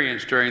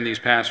experienced during these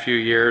past few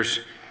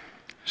years,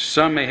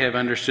 some may have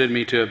understood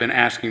me to have been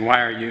asking,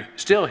 "Why are you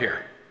still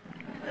here?"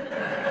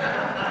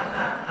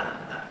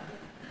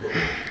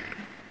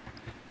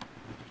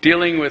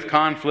 Dealing with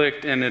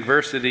conflict and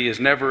adversity is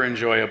never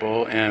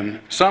enjoyable, and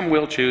some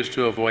will choose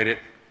to avoid it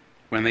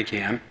when they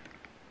can.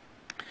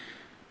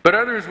 But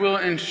others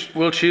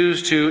will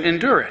choose to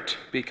endure it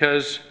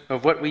because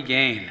of what we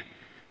gain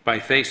by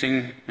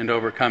facing and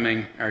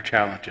overcoming our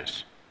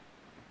challenges.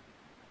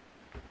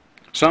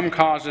 Some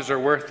causes are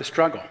worth the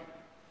struggle.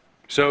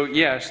 So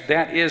yes,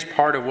 that is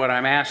part of what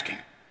I'm asking.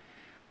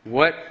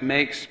 What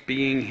makes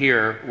being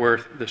here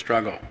worth the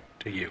struggle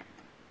to you?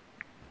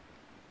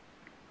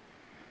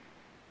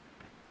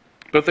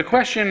 But the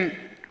question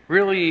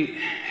really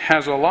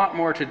has a lot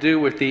more to do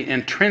with the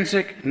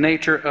intrinsic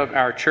nature of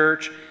our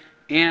church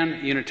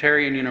and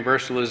Unitarian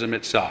Universalism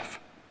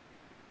itself.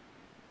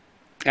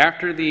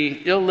 After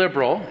the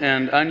illiberal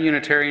and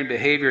un-Unitarian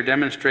behavior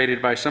demonstrated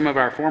by some of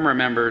our former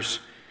members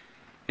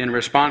in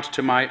response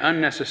to my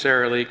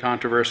unnecessarily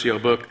controversial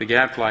book, The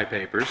Gadfly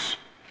Papers,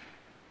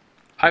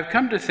 I've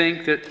come to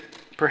think that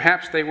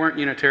perhaps they weren't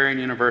Unitarian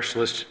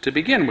Universalists to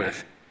begin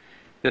with,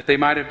 that they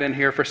might have been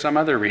here for some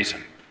other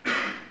reason.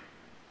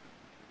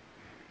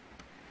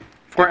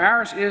 For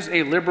ours is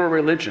a liberal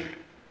religion,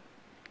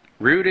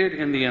 rooted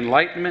in the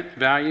Enlightenment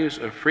values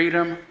of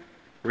freedom,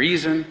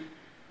 reason,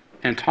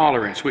 and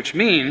tolerance, which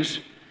means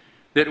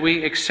that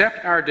we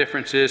accept our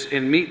differences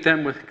and meet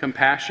them with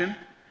compassion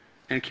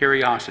and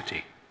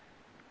curiosity.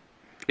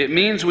 It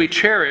means we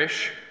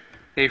cherish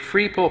a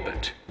free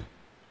pulpit,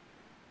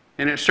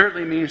 and it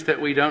certainly means that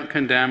we don't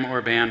condemn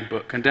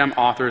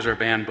authors or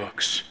ban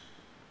books.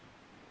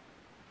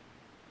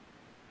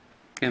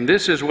 And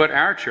this is what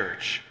our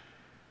church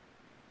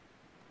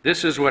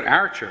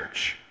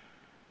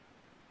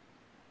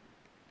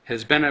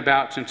has been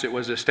about since it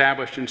was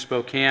established in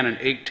Spokane in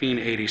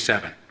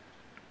 1887.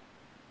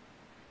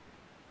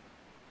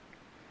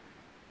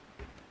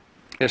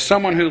 As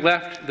someone who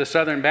left the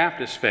Southern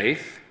Baptist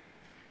faith,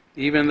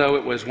 even though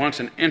it was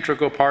once an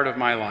integral part of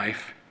my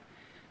life,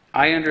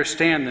 I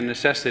understand the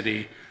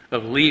necessity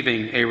of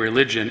leaving a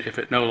religion if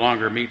it no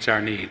longer meets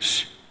our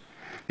needs,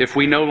 if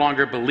we no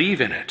longer believe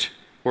in it,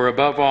 or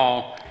above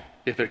all,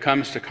 if it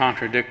comes to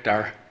contradict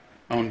our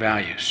own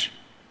values.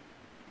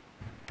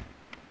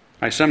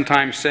 I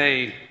sometimes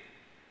say,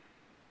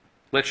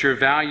 let your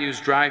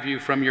values drive you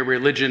from your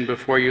religion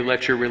before you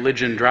let your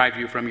religion drive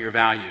you from your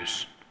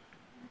values.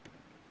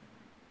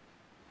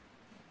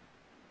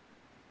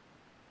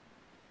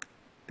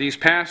 These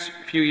past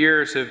few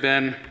years have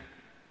been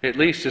at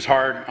least as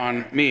hard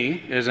on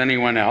me as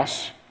anyone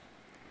else.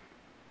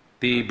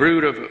 The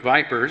brood of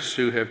vipers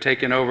who have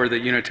taken over the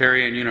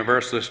Unitarian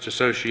Universalist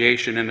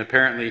Association and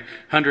apparently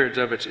hundreds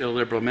of its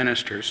illiberal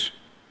ministers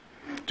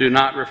do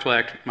not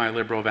reflect my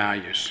liberal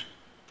values.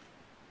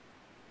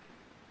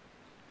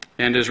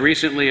 And as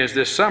recently as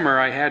this summer,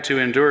 I had to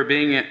endure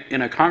being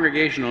in a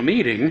congregational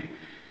meeting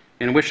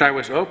in which I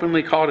was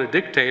openly called a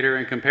dictator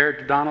and compared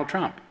to Donald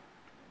Trump.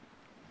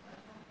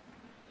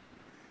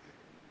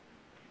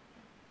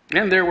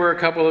 And there were a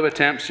couple of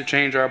attempts to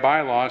change our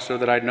bylaws so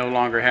that I'd no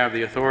longer have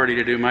the authority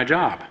to do my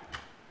job.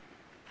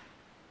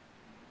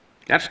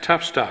 That's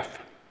tough stuff.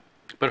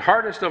 But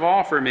hardest of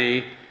all for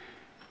me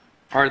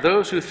are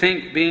those who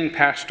think being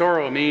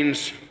pastoral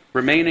means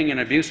remaining in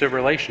abusive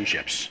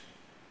relationships,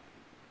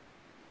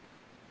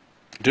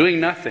 doing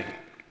nothing,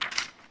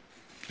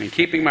 and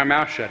keeping my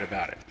mouth shut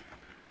about it.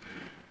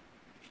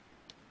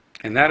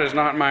 And that is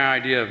not my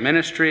idea of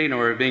ministry,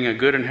 nor of being a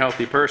good and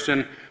healthy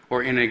person,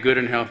 or in a good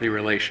and healthy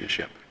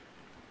relationship.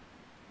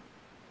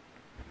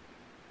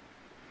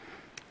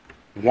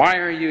 Why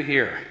are you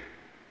here?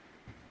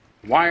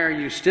 Why are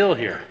you still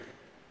here?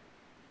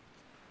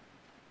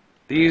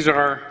 These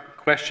are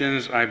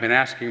questions I've been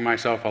asking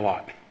myself a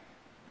lot.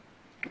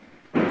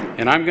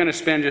 And I'm going to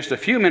spend just a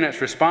few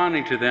minutes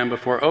responding to them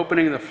before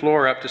opening the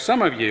floor up to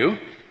some of you,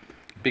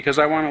 because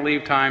I want to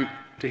leave time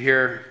to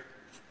hear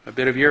a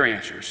bit of your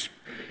answers.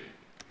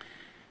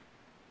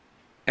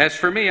 As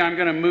for me, I'm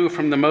going to move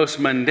from the most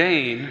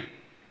mundane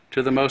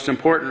to the most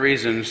important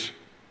reasons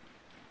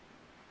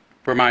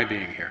for my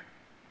being here.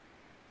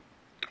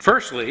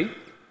 Firstly,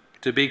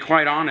 to be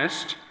quite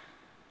honest,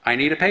 I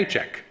need a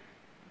paycheck.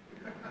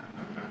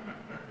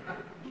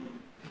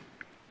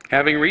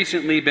 Having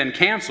recently been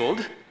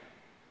canceled,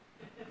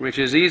 which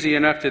is easy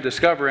enough to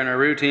discover in a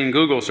routine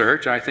Google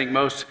search, I think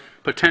most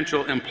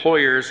potential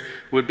employers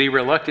would be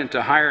reluctant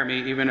to hire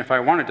me even if I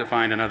wanted to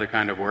find another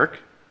kind of work.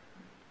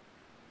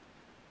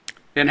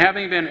 And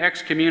having been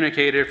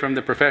excommunicated from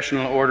the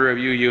Professional Order of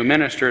UU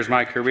Ministers,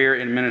 my career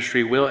in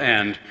ministry will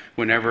end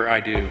whenever I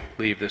do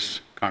leave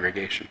this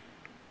congregation.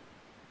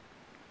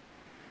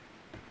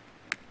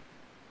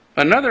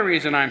 Another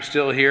reason I'm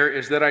still here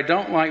is that I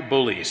don't like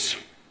bullies.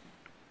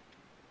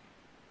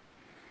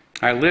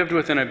 I lived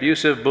with an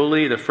abusive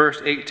bully the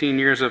first 18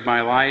 years of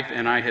my life,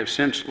 and I have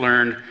since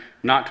learned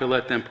not to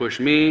let them push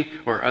me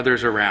or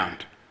others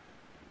around.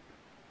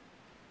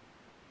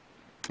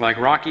 Like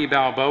Rocky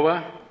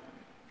Balboa,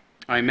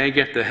 I may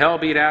get the hell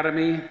beat out of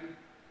me,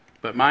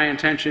 but my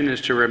intention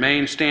is to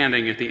remain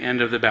standing at the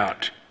end of the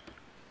bout.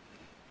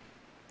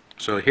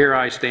 So here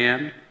I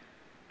stand.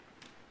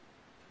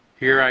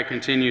 Here I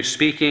continue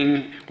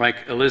speaking.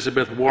 Like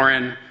Elizabeth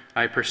Warren,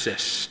 I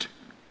persist.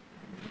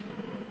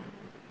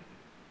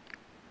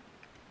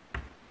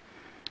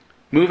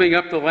 Moving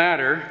up the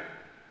ladder,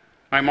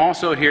 I'm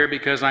also here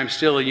because I'm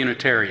still a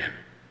Unitarian.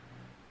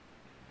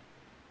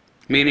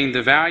 Meaning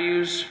the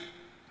values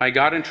I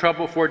got in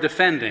trouble for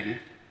defending,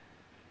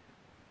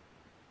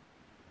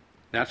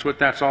 that's what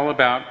that's all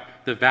about.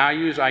 The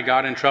values I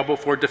got in trouble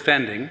for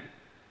defending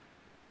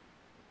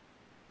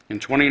in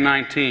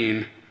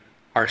 2019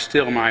 are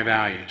still my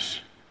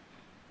values.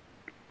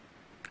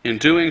 In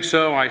doing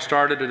so, I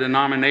started a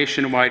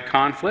denomination-wide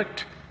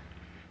conflict,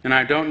 and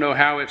I don't know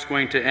how it's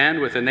going to end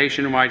with a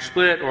nationwide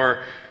split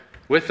or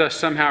with us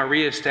somehow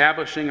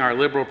reestablishing our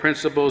liberal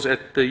principles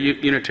at the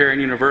Unitarian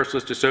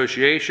Universalist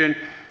Association,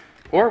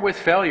 or with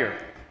failure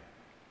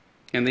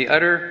in the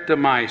utter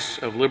demise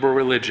of liberal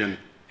religion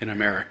in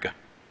America.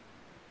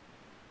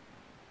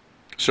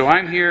 So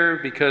I'm here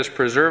because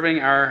preserving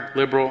our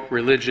liberal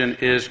religion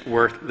is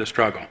worth the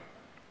struggle.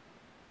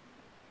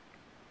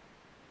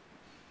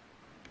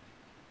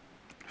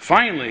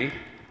 Finally,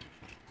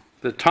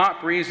 the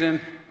top reason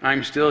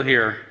I'm still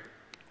here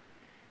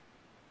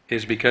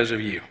is because of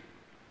you.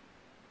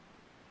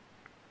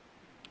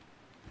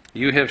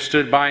 You have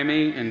stood by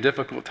me in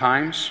difficult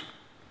times,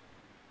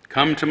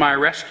 come to my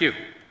rescue.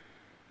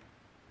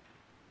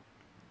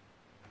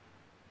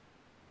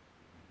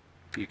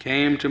 You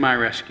came to my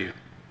rescue.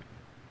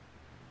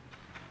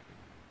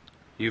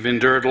 You've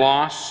endured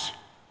loss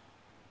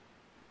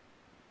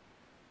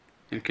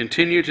and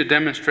continue to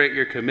demonstrate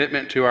your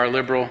commitment to our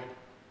liberal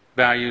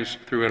values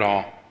through it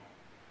all.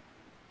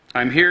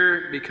 I'm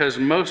here because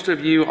most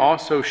of you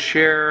also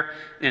share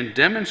and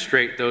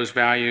demonstrate those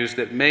values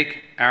that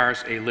make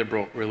ours a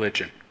liberal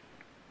religion.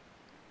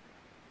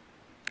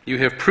 You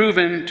have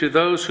proven to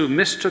those who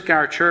mistook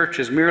our church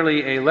as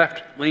merely a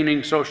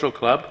left-leaning social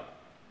club,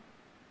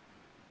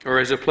 or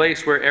as a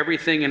place where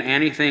everything and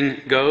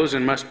anything goes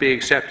and must be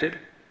accepted,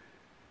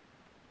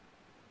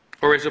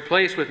 or as a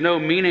place with no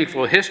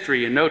meaningful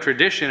history and no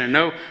tradition and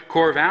no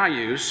core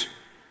values,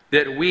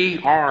 that we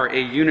are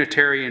a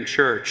Unitarian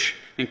church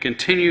and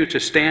continue to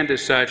stand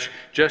as such,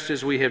 just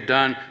as we have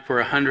done for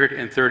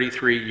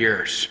 133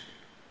 years.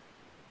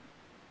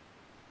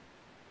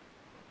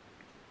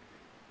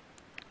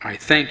 I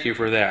thank you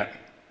for that.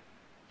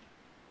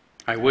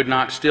 I would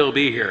not still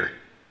be here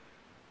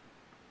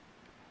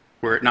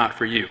were it not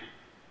for you.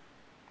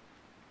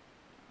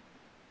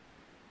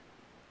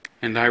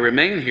 And I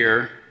remain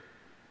here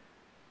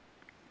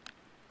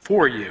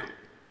for you,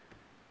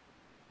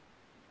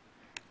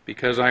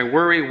 because I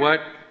worry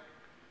what,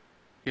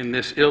 in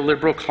this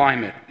illiberal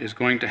climate, is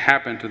going to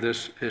happen to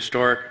this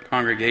historic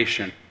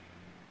congregation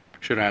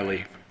should I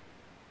leave.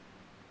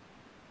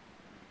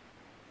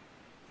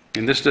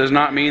 And this does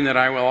not mean that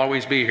I will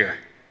always be here.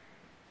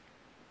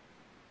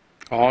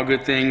 All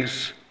good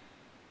things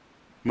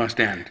must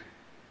end.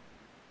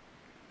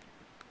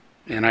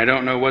 And I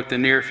don't know what the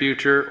near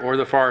future or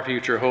the far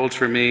future holds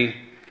for me,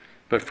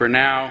 but for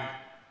now,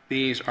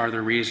 these are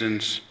the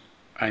reasons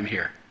I'm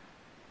here.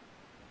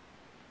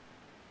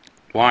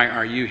 Why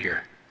are you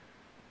here?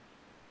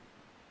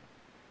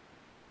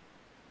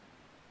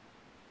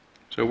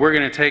 So we're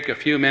going to take a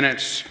few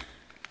minutes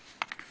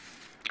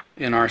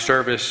in our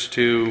service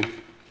to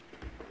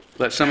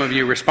let some of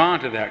you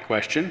respond to that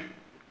question.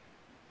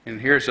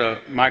 And here's a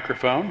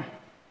microphone.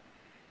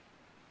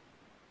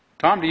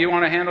 Tom, do you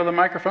want to handle the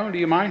microphone? Do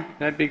you mind?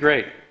 That'd be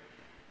great.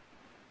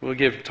 We'll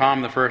give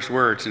Tom the first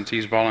word since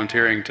he's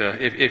volunteering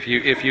to, if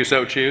you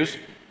so choose.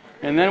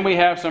 And then we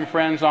have some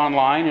friends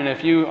online, and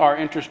if you are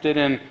interested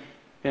in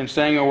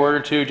saying a word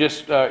or two,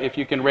 just if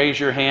you can raise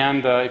your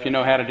hand, if you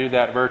know how to do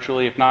that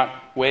virtually. If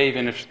not, wave.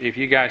 And if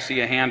you guys see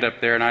a hand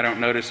up there and I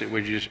don't notice it,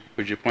 would you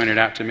point it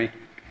out to me?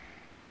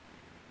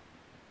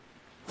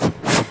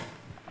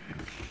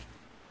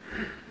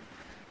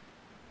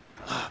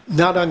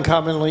 Not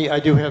uncommonly,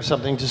 I do have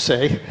something to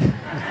say.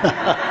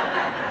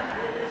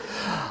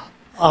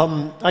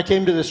 I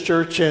came to this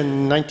church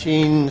in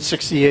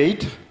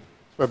 1968, so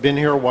I've been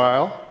here a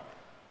while.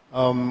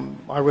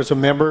 I was a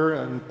member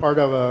and part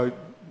of a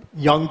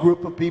young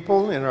group of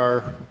people in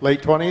our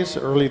late 20s,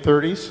 early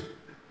 30s.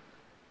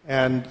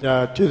 And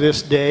to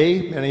this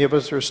day, many of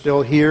us are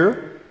still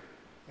here.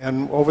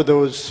 And over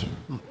those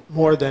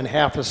more than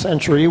half a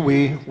century,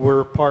 we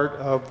were part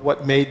of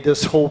what made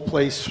this whole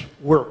place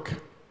work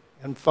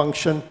and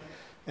function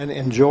and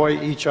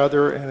enjoy each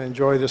other and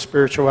enjoy the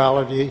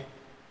spirituality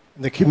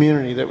and the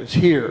community that was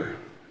here.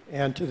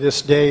 And to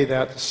this day,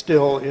 that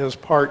still is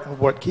part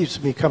of what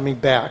keeps me coming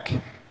back.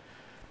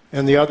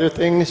 And the other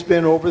thing has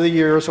been over the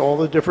years, all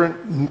the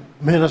different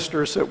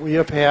ministers that we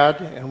have had,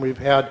 and we've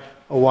had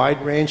a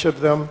wide range of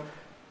them,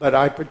 but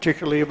I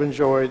particularly have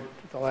enjoyed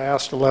the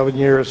last 11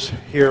 years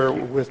here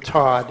with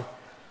Todd,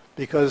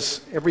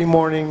 because every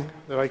morning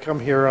that I come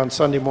here on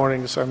Sunday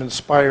mornings, I'm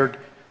inspired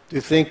to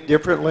think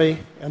differently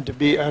and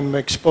I'm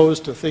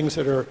exposed to things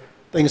that are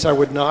things I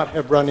would not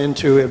have run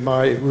into in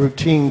my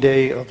routine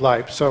day of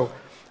life. So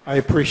I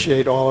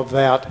appreciate all of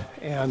that,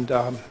 and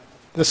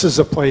this is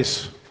a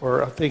place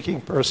for a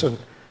thinking person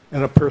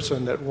and a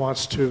person that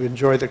wants to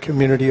enjoy the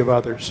community of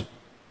others.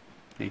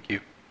 Thank you.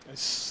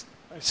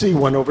 I see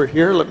one over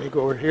here. Let me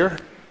go over here.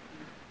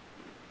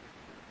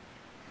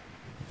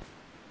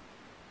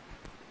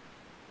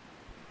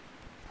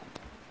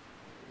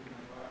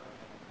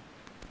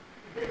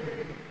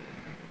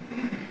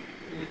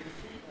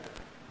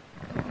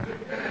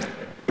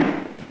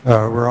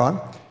 We're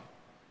on.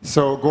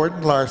 So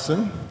Gordon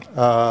Larson,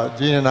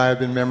 Gene and I have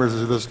been members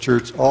of this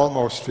church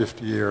almost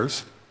 50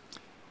 years.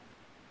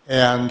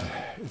 And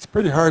it's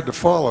pretty hard to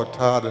follow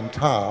Todd and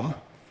Tom,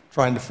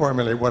 trying to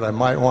formulate what I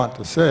might want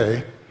to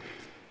say.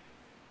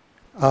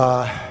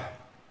 I've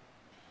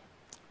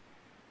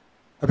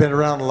been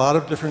around a lot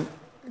of different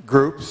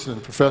groups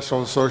and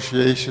professional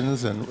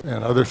associations and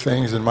other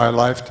things in my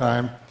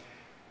lifetime.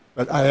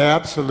 But I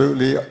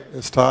absolutely,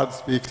 as Todd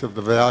speaks of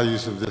the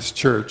values of this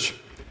church,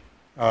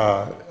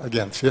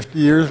 again, 50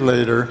 years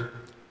later,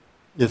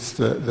 it's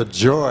the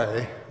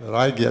joy that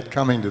I get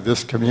coming to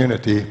this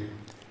community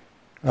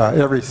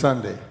every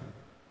Sunday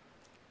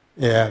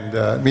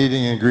and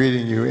meeting and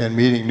greeting you and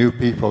meeting new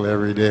people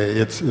every day.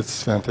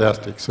 It's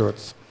fantastic. So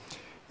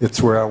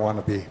it's where I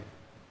want to be.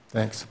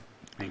 Thanks.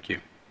 Thank you.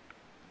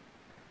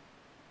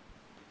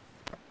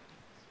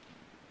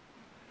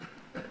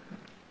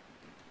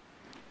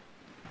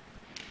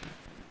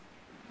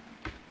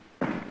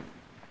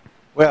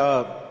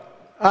 Well,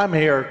 I'm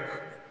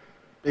here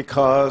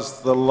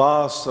because the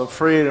loss of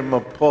freedom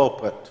of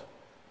pulpit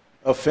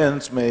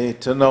offends me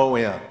to no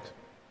end.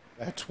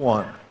 That's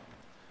one.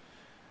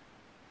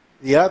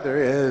 The other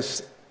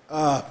is,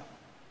 I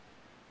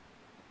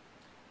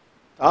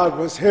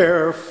was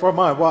here for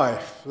my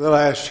wife the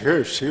last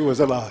year she was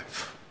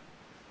alive.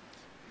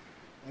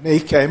 And he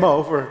came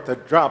over at the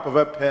drop of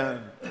a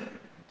pen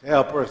to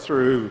help her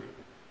through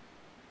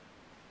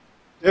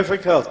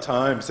difficult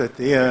times at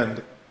the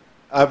end.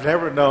 I've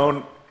never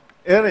known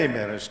any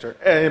minister,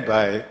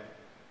 anybody,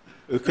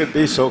 who could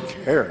be so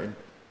caring.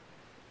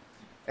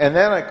 And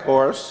then, of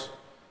course,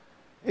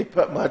 he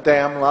put my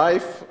damn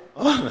life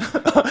on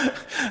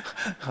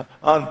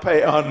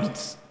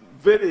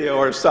video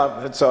or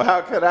something. So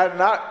how could I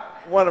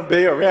not want to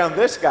be around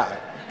this guy?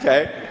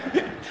 Okay.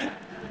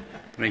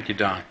 Thank you,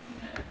 Don.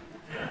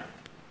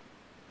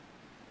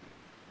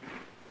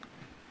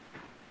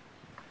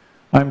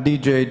 I'm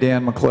DJ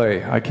Dan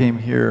McClay. I came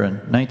here in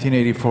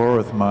 1984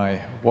 with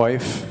my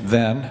wife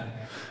then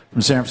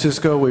from San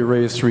Francisco. We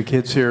raised 3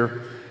 kids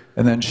here,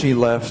 and then she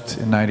left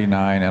in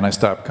 '99 and I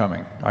stopped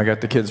coming. I got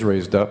the kids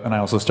raised up and I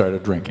also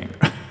started drinking.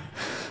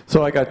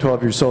 So I got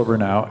 12 years sober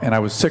now, and I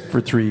was sick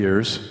for 3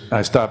 years.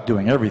 I stopped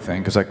doing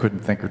everything because I couldn't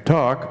think or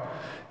talk.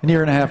 A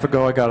year and a half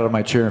ago, I got out of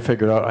my chair and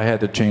figured out I had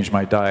to change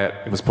my diet.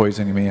 It was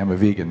poisoning me. I'm a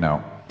vegan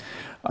now.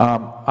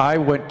 I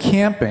went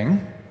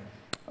camping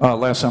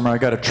last summer. I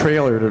got a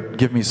trailer to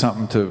give me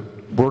something to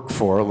work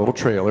for, a little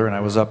trailer, and I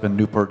was up in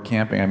Newport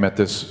camping. I met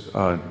this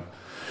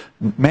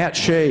Matt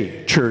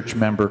Shea church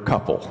member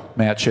couple.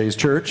 Matt Shea's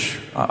church,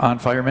 On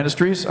Fire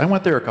Ministries. I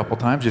went there a couple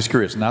times, just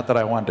curious. Not that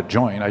I wanted to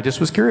join, I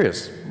just was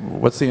curious.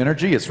 What's the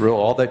energy? It's real,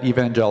 all that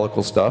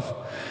evangelical stuff.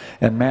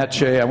 And Matt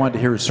Shea, I wanted to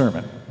hear his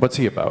sermon. What's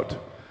he about?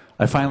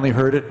 I finally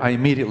heard it. I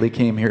immediately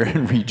came here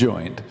and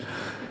rejoined.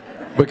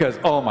 Because,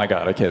 oh my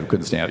God, I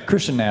couldn't stand it.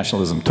 Christian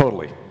nationalism,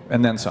 totally.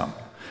 And then some.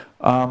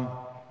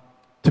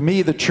 To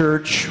me, the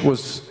church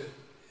was...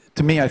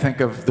 To me, I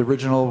think of the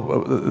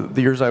original,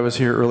 the years I was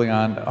here early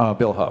on,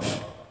 Bill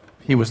Huff.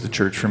 He was the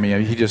church for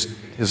me. He just,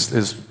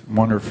 his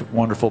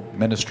wonderful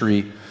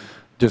ministry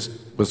just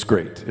was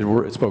great.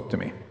 It spoke to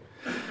me.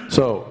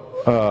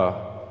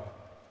 So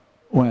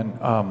when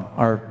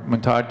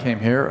Todd came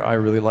here, I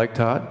really liked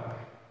Todd.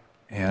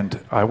 And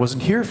I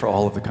wasn't here for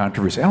all of the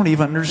controversy. I don't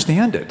even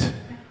understand it.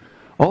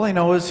 All I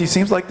know is he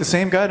seems like the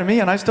same guy to me,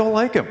 and I still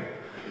like him.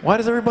 Why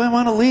does everybody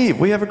want to leave?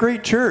 We have a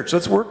great church.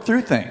 Let's work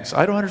through things.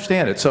 I don't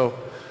understand it. So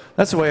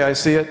that's the way I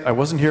see it. I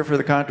wasn't here for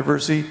the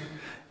controversy,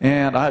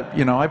 and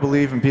I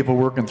believe in people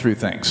working through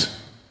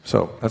things.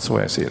 So that's the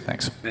way I see it.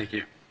 Thanks. Thank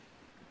you.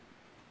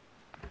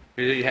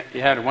 You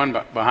had one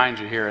behind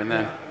you here, and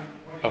then...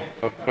 Oh,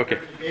 okay.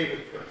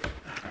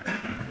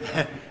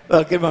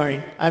 Well, good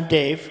morning. I'm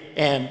Dave,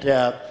 and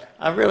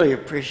I really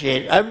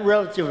appreciate... I'm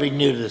relatively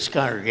new to this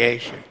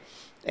congregation,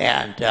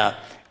 and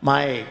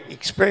my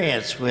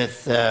experience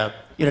with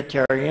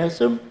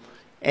Unitarianism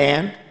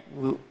and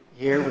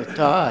here with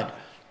Todd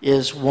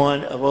is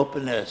one of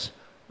openness.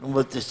 And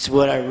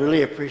what I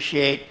really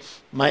appreciate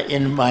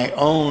in my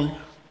own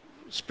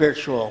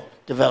spiritual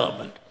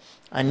development.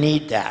 I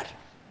need that.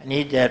 I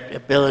need that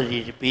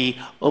ability to be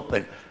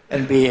open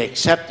and be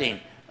accepting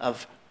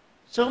of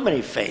so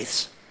many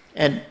faiths,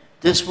 and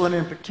this one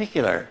in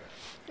particular.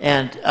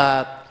 And,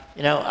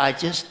 I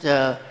just,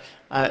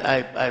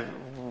 I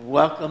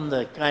welcome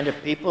the kind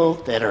of people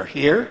that are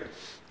here,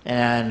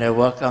 and I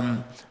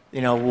welcome,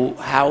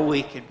 how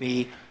we could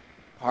be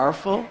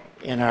powerful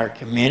in our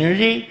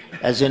community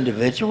as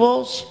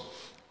individuals.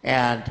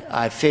 And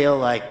I feel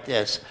like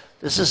this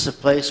is a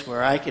place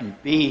where I can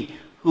be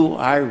who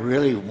I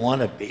really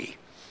want to be.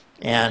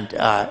 And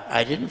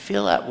I didn't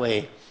feel that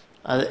way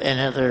in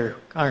other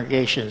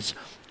congregations,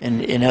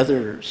 in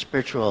other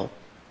spiritual...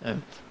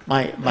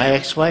 my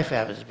ex-wife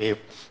happens to be a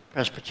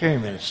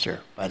Presbyterian minister,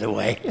 by the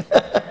way.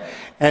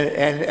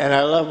 and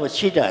I love what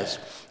she does.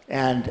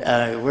 And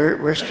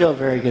we're still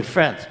very good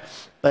friends.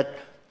 But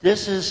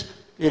this is...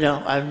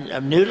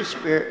 I'm new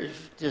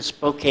to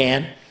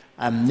Spokane.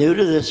 I'm new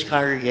to this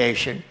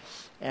congregation,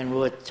 and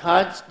what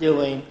Todd's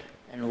doing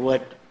and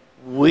what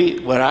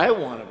I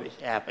want to be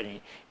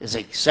happening is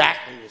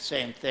exactly the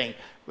same thing,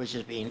 which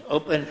is being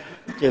open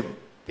to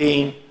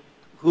being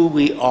who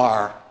we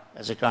are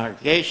as a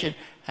congregation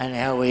and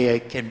how we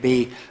can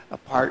be a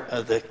part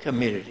of the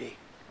community.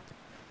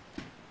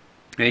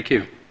 Thank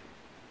you.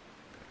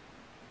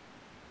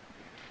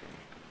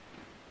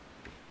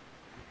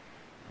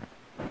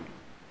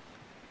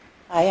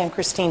 Hi, I'm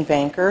Christine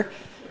Banker.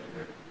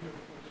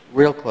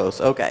 Real close,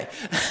 okay.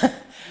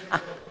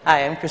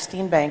 Hi, I'm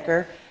Christine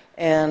Banker,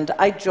 and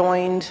I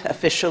joined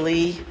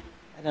officially,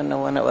 I don't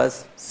know when it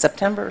was,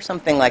 September or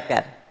something like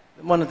that,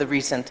 one of the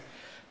recent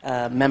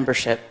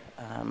membership,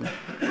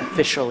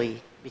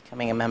 officially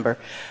becoming a member.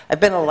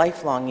 I've been a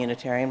lifelong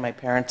Unitarian. My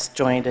parents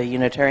joined a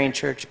Unitarian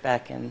church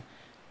back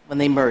when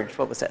they merged,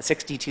 what was that,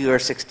 62 or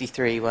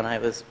 63, when I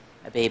was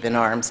a babe in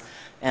arms.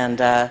 And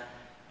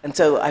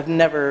so I've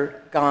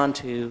never gone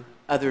to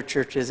other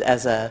churches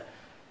as a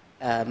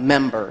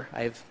member.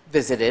 I've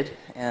visited,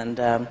 and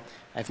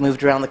I've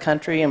moved around the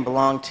country and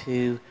belonged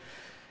to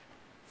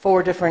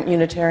 4 different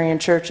Unitarian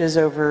churches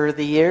over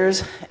the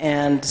years.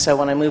 And so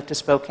when I moved to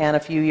Spokane a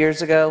few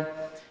years ago,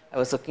 I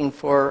was looking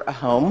for a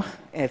home,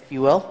 if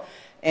you will,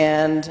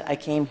 and I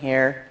came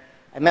here.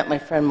 I met my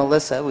friend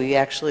Melissa. We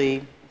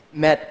actually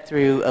met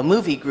through a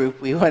movie group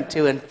we went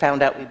to and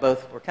found out we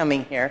both were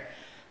coming here.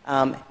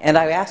 And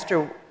I asked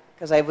her,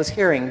 because I was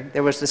hearing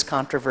there was this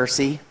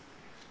controversy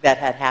that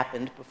had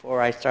happened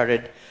before I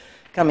started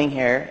coming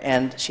here,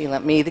 and she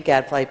lent me the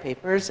Gadfly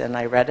Papers, and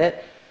I read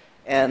it,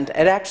 and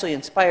it actually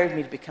inspired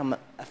me to become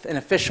an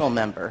official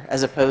member,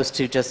 as opposed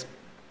to just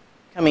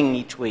coming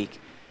each week.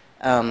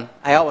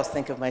 I always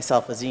think of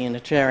myself as a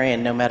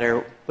Unitarian, no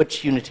matter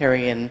which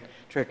Unitarian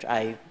church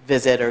I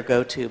visit or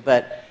go to,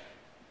 but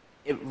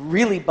it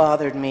really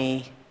bothered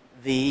me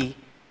the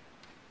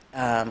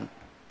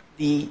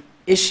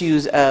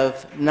issues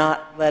of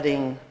not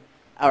letting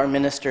our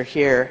minister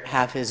here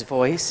have his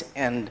voice,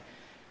 and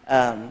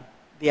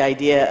the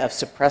idea of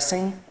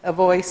suppressing a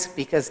voice,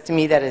 because to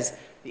me that is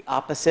the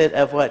opposite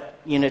of what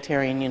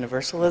Unitarian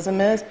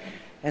Universalism is.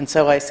 And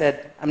so I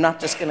said, I'm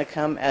not just going to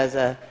come as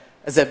a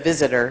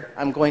visitor.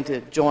 I'm going to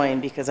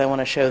join because I want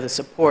to show the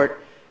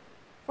support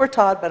for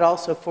Todd, but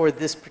also for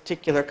this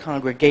particular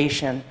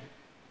congregation,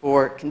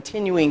 for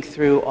continuing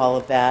through all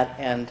of that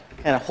and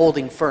kind of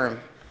holding firm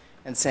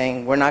and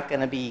saying we're not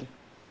going to be,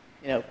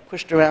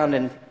 pushed around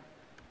and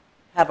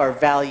have our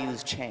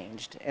values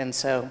changed. And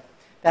so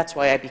that's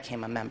why I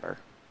became a member.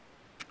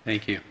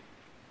 Thank you.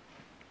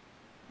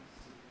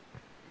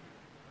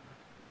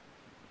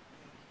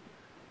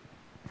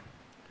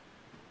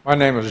 My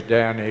name is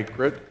Dan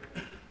Akrit,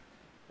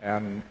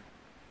 and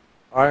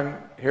I'm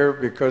here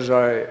because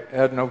I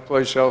had no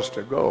place else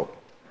to go.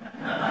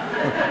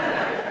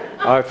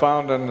 I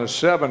found in the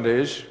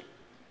 70s,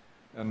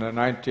 in the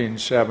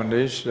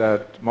 1970s,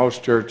 that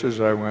most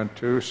churches I went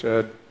to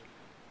said,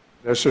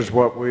 this is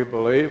what we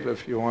believe.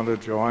 If you want to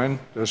join,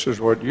 this is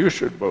what you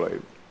should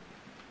believe.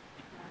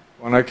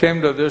 When I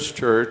came to this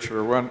church,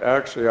 or when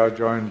actually I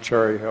joined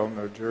Cherry Hill,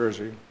 New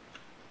Jersey,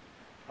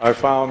 I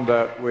found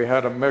that we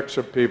had a mix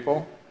of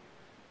people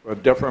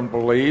with different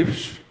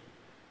beliefs,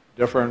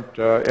 different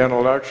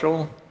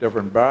intellectual,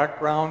 different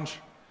backgrounds,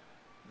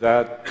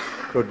 that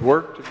could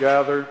work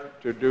together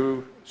to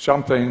do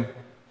something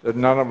that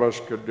none of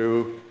us could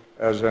do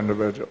as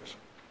individuals.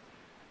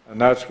 And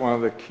that's one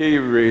of the key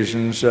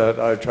reasons that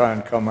I try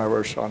and come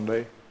every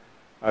Sunday.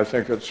 I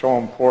think it's so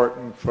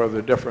important for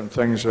the different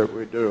things that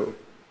we do.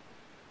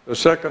 The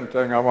second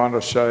thing I want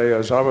to say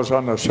is I was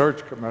on the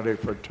search committee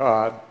for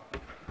Todd.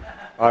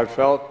 I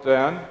felt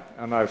then,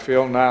 and I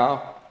feel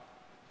now,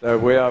 that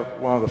we have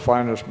one of the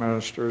finest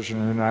ministers in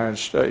the United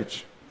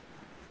States.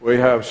 We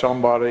have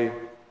somebody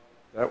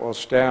that will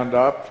stand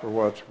up for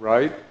what's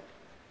right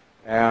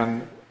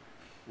and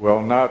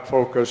will not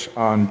focus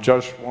on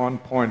just one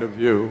point of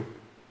view.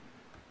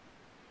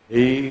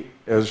 He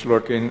is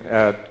looking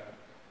at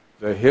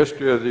the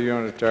history of the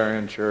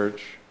Unitarian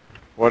Church,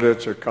 what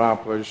it's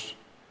accomplished,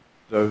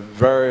 the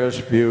various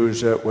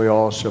views that we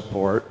all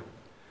support,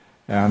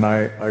 and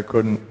I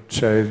couldn't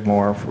say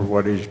more for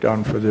what he's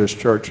done for this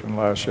church in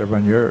the last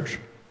 7 years.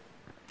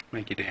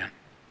 Thank you, Dan.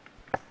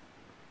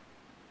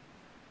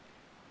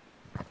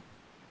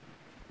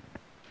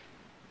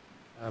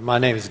 My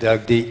name is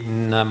Doug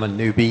Deaton. I'm a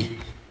newbie,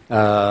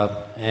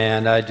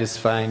 and I just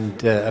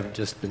find I've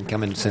just been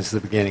coming since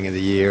the beginning of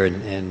the year,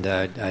 and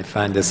I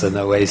find this an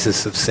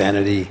oasis of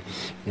sanity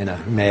in a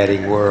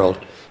madding world,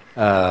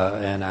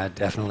 and I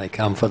definitely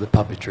come for the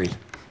puppetry.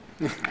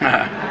 Thank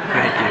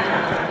you.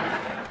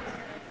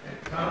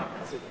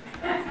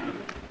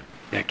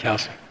 Yeah,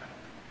 Kelsey.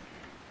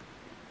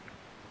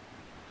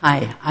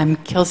 Hi, I'm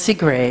Kelsey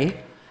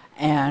Gray,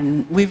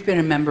 and we've been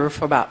a member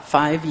for about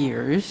 5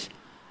 years.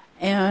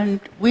 And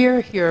I'm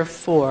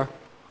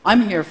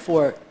here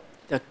for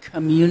the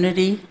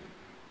community,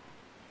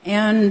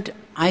 and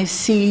I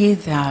see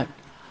that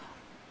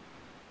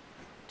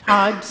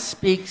Todd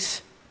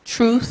speaks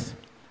truth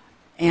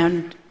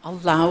and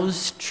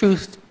allows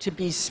truth to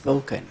be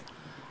spoken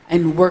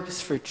and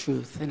works for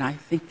truth, and I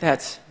think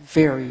that's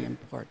very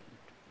important.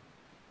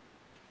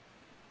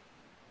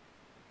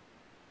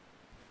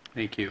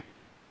 Thank you.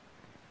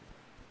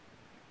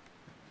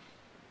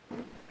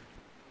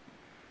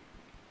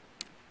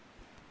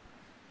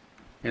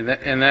 And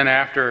then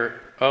after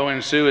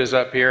Owen, Sue is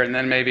up here, and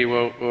then maybe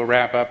we'll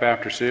wrap up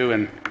after Sue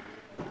and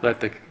let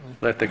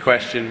the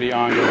question be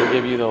on. We'll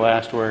give you the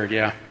last word.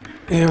 Yeah.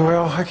 Yeah.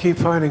 Well, I keep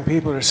finding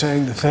people are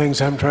saying the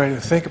things I'm trying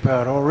to think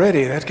about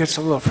already. That gets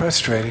a little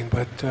frustrating,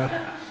 but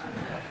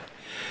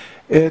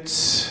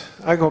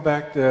I go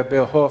back to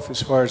Bill Huff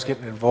as far as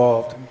getting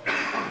involved.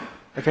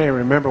 I can't even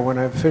remember when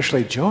I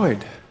officially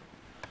joined,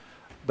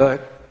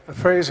 but a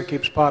phrase that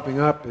keeps popping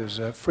up is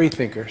free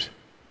thinkers.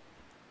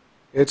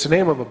 It's the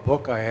name of a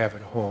book I have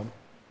at home.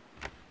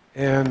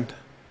 And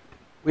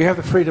we have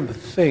the freedom to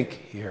think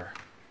here.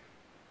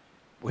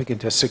 We can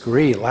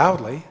disagree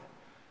loudly,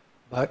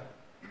 but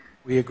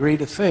we agree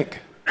to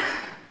think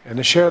and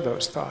to share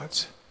those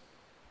thoughts.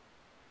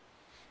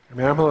 I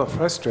mean, I'm a little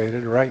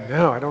frustrated right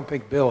now. I don't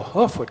think Bill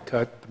Huff would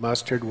cut the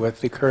mustard with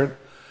the current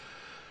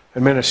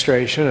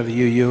administration of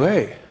the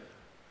UUA.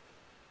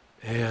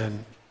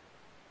 And,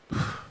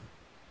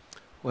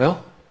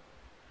 well,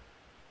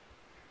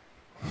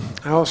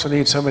 I also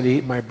need somebody to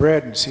eat my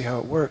bread and see how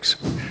it works.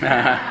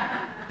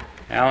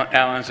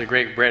 Alan's a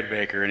great bread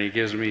baker, and he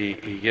gives me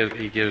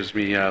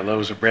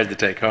loaves of bread to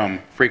take home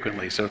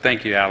frequently. So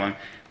thank you, Alan.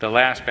 The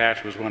last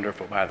batch was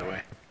wonderful, by the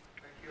way.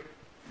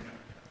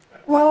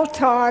 Well,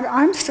 Todd,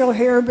 I'm still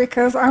here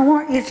because I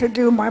want you to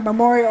do my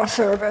memorial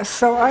service.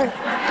 So I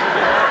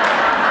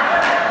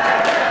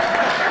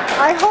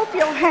hope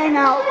you'll hang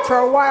out for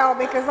a while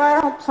because I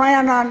don't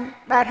plan on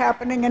that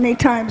happening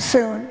anytime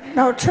soon.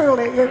 No,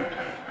 truly.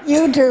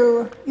 You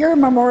do. Your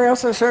memorial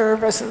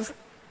services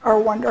are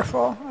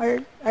wonderful.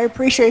 I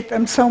appreciate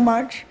them so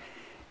much.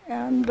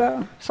 And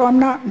so I'm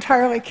not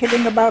entirely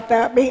kidding about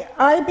that.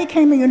 I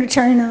became a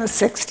Unitarian in the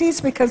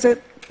 60s because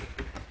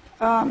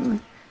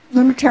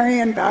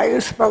Unitarian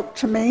values spoke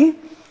to me.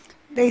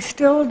 They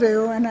still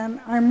do. And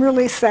I'm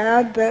really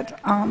sad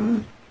that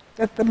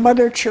the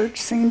mother church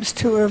seems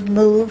to have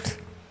moved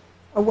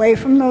away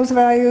from those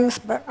values.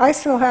 But I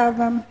still have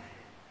them.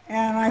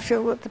 And I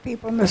feel that the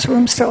people in this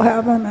room still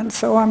have them, and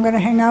so I'm going to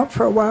hang out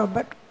for a while,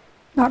 but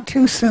not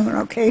too soon,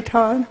 okay,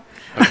 Todd?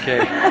 Okay.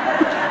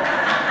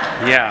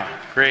 Yeah,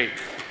 great.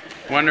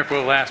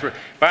 Wonderful last word.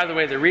 By the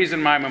way, the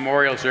reason my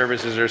memorial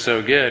services are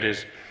so good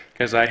is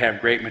because I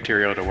have great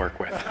material to work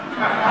with.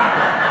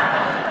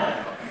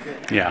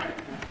 Yeah.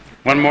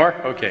 One more?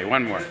 Okay,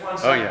 one more.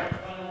 Oh, yeah.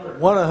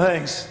 one of the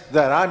things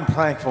that I'm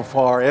thankful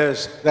for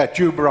is that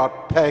you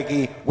brought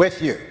Peggy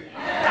with you.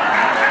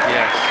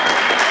 Yes.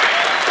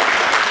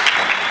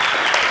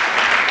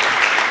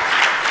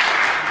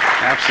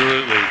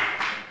 Absolutely.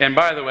 And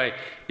by the way,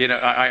 you know,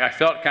 I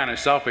felt kind of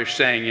selfish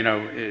saying, you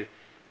know,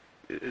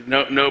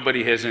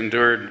 nobody has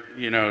endured,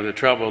 you know, the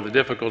trouble, the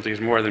difficulties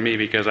more than me,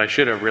 because I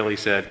should have really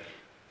said,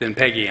 then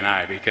Peggy and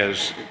I,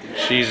 because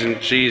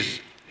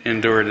she's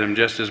endured them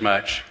just as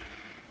much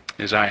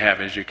as I have,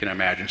 as you can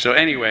imagine. So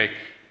anyway,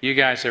 you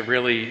guys have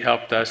really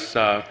helped us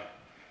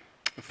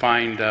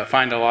find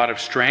a lot of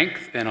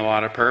strength and a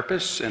lot of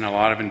purpose and a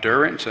lot of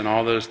endurance and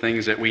all those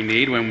things that we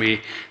need when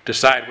we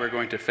decide we're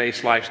going to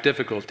face life's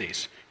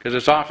difficulties. Because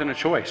it's often a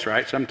choice,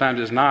 right? Sometimes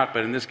it's not,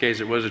 but in this case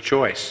it was a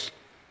choice.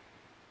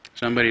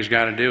 Somebody's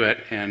got to do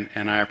it, and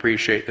I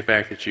appreciate the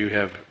fact that you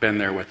have been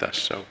there with us.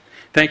 So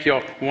thank you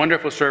all.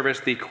 Wonderful service.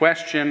 The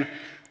question,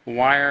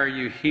 why are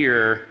you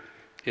here,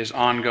 is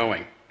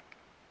ongoing.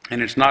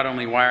 And it's not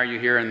only why are you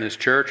here in this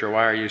church or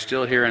why are you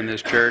still here in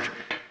this church,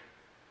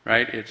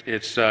 right?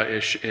 It's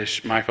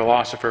my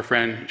philosopher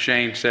friend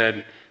Shane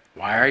said,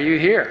 why are you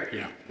here?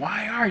 You know,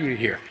 why are you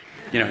here?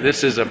 You know,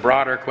 this is a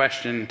broader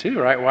question too,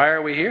 right? Why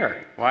are we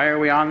here? Why are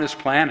we on this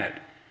planet?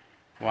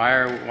 Why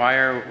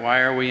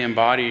are we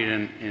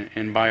embodied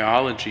in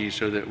biology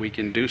so that we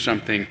can do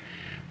something?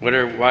 What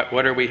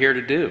are we here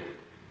to do?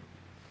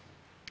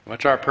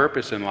 What's our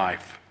purpose in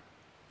life?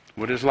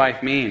 What does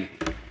life mean?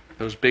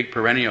 Those big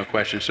perennial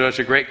questions. So it's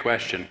a great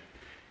question.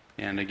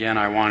 And again,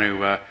 I want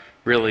to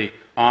really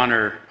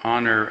honor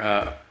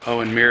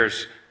Owen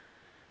Muir's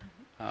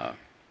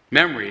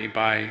memory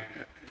by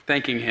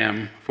thanking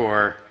him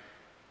for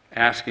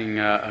asking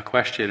a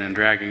question and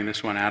dragging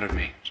this one out of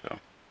me. So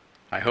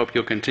I hope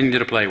you'll continue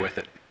to play with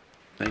it.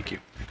 Thank you.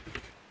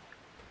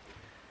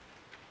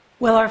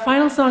 Well, our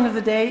final song of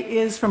the day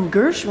is from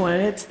Gershwin.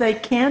 It's They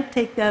Can't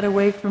Take That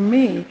Away From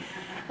Me.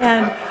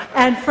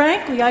 And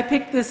frankly, I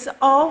picked this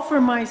all for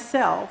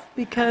myself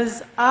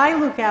because I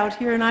look out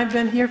here, and I've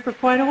been here for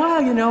quite a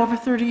while, you know, over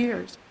 30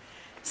 years.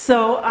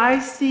 So I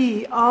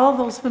see all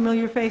those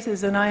familiar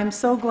faces, and I am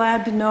so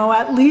glad to know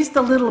at least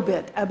a little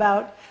bit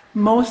about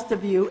most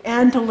of you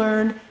and to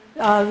learn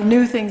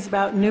new things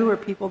about newer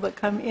people that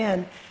come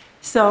in.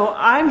 So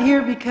I'm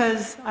here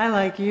because I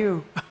like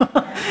you.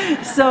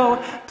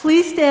 So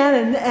please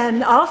stand,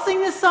 and I'll sing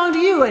this song to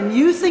you, and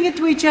you sing it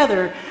to each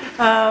other.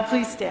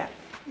 Please stand.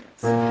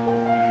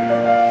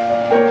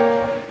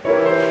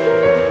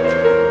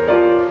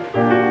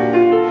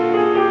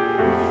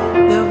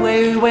 The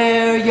way you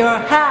wear your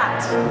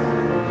hat,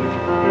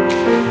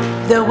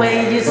 the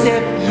way you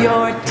sip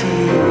your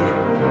tea,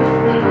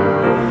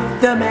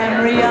 the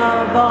memory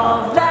of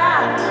all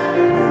that.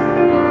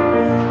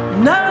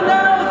 No,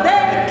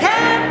 they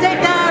can't take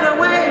that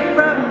away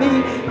from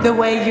me. The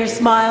way your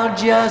smile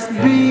just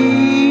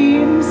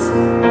beams,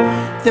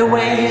 the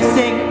way you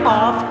sing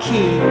off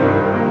key,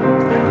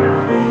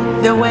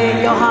 the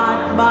way you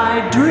haunt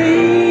my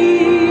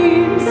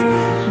dreams.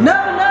 No,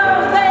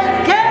 they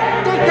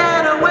can't take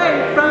that away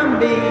from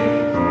me.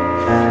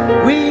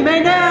 We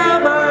may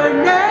never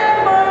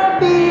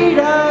meet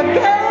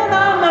again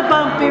on the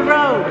bumpy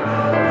road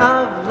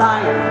of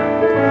life.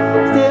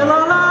 Still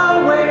I'll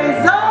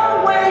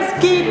always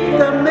keep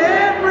the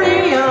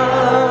memory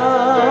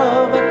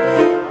of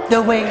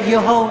the way you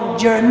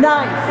hold your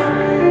knife,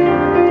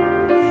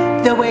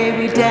 the way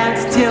we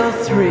danced till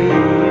 3,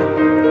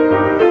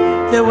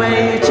 the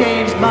way you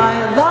changed my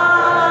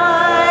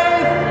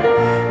life.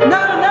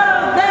 No,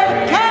 they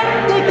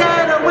can't take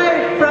that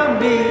away from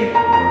me.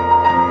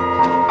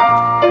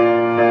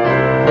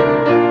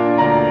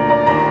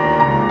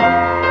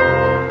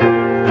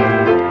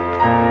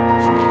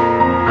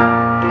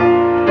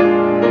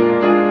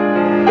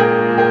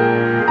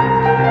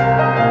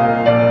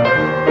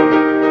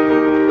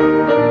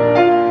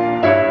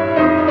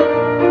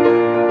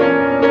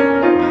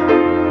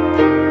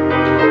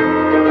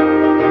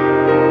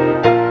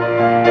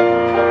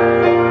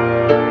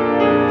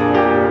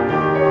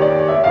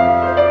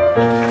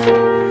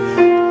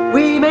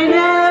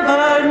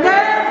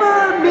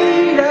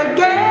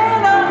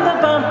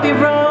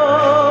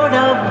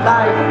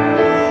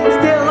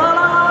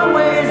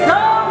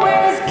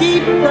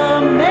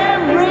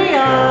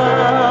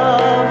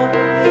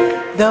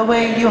 The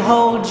way you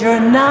hold your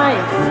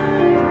knife,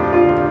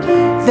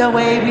 the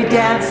way we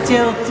danced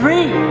till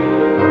 3,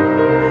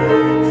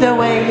 the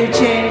way you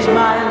changed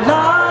my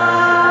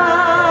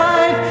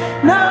life.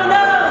 No,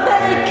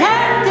 they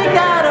can't take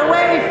that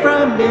away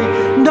from me.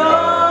 No,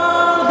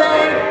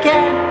 they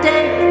can't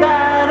take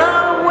that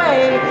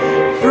away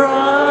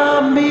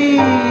from me.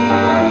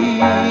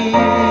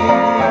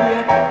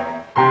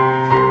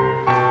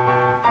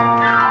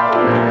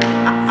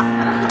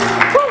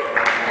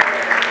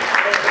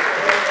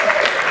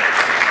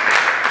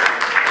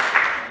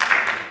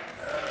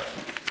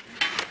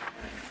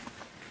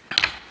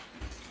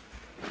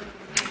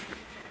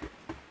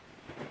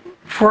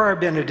 For our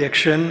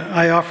benediction,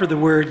 I offer the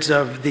words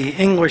of the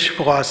English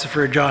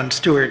philosopher John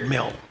Stuart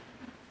Mill.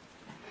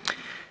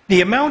 The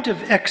amount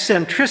of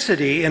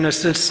eccentricity in a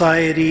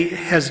society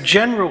has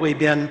generally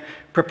been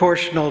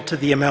proportional to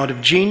the amount of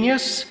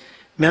genius,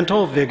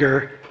 mental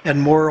vigor, and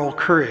moral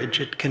courage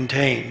it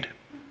contained.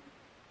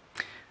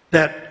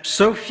 That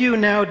so few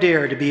now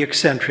dare to be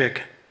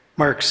eccentric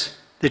marks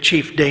the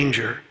chief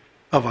danger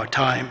of our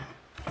time.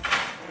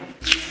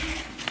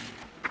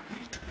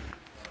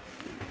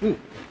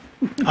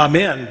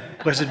 Amen.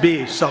 Blessed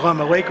be. Salam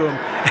alaikum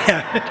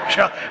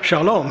and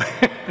shalom.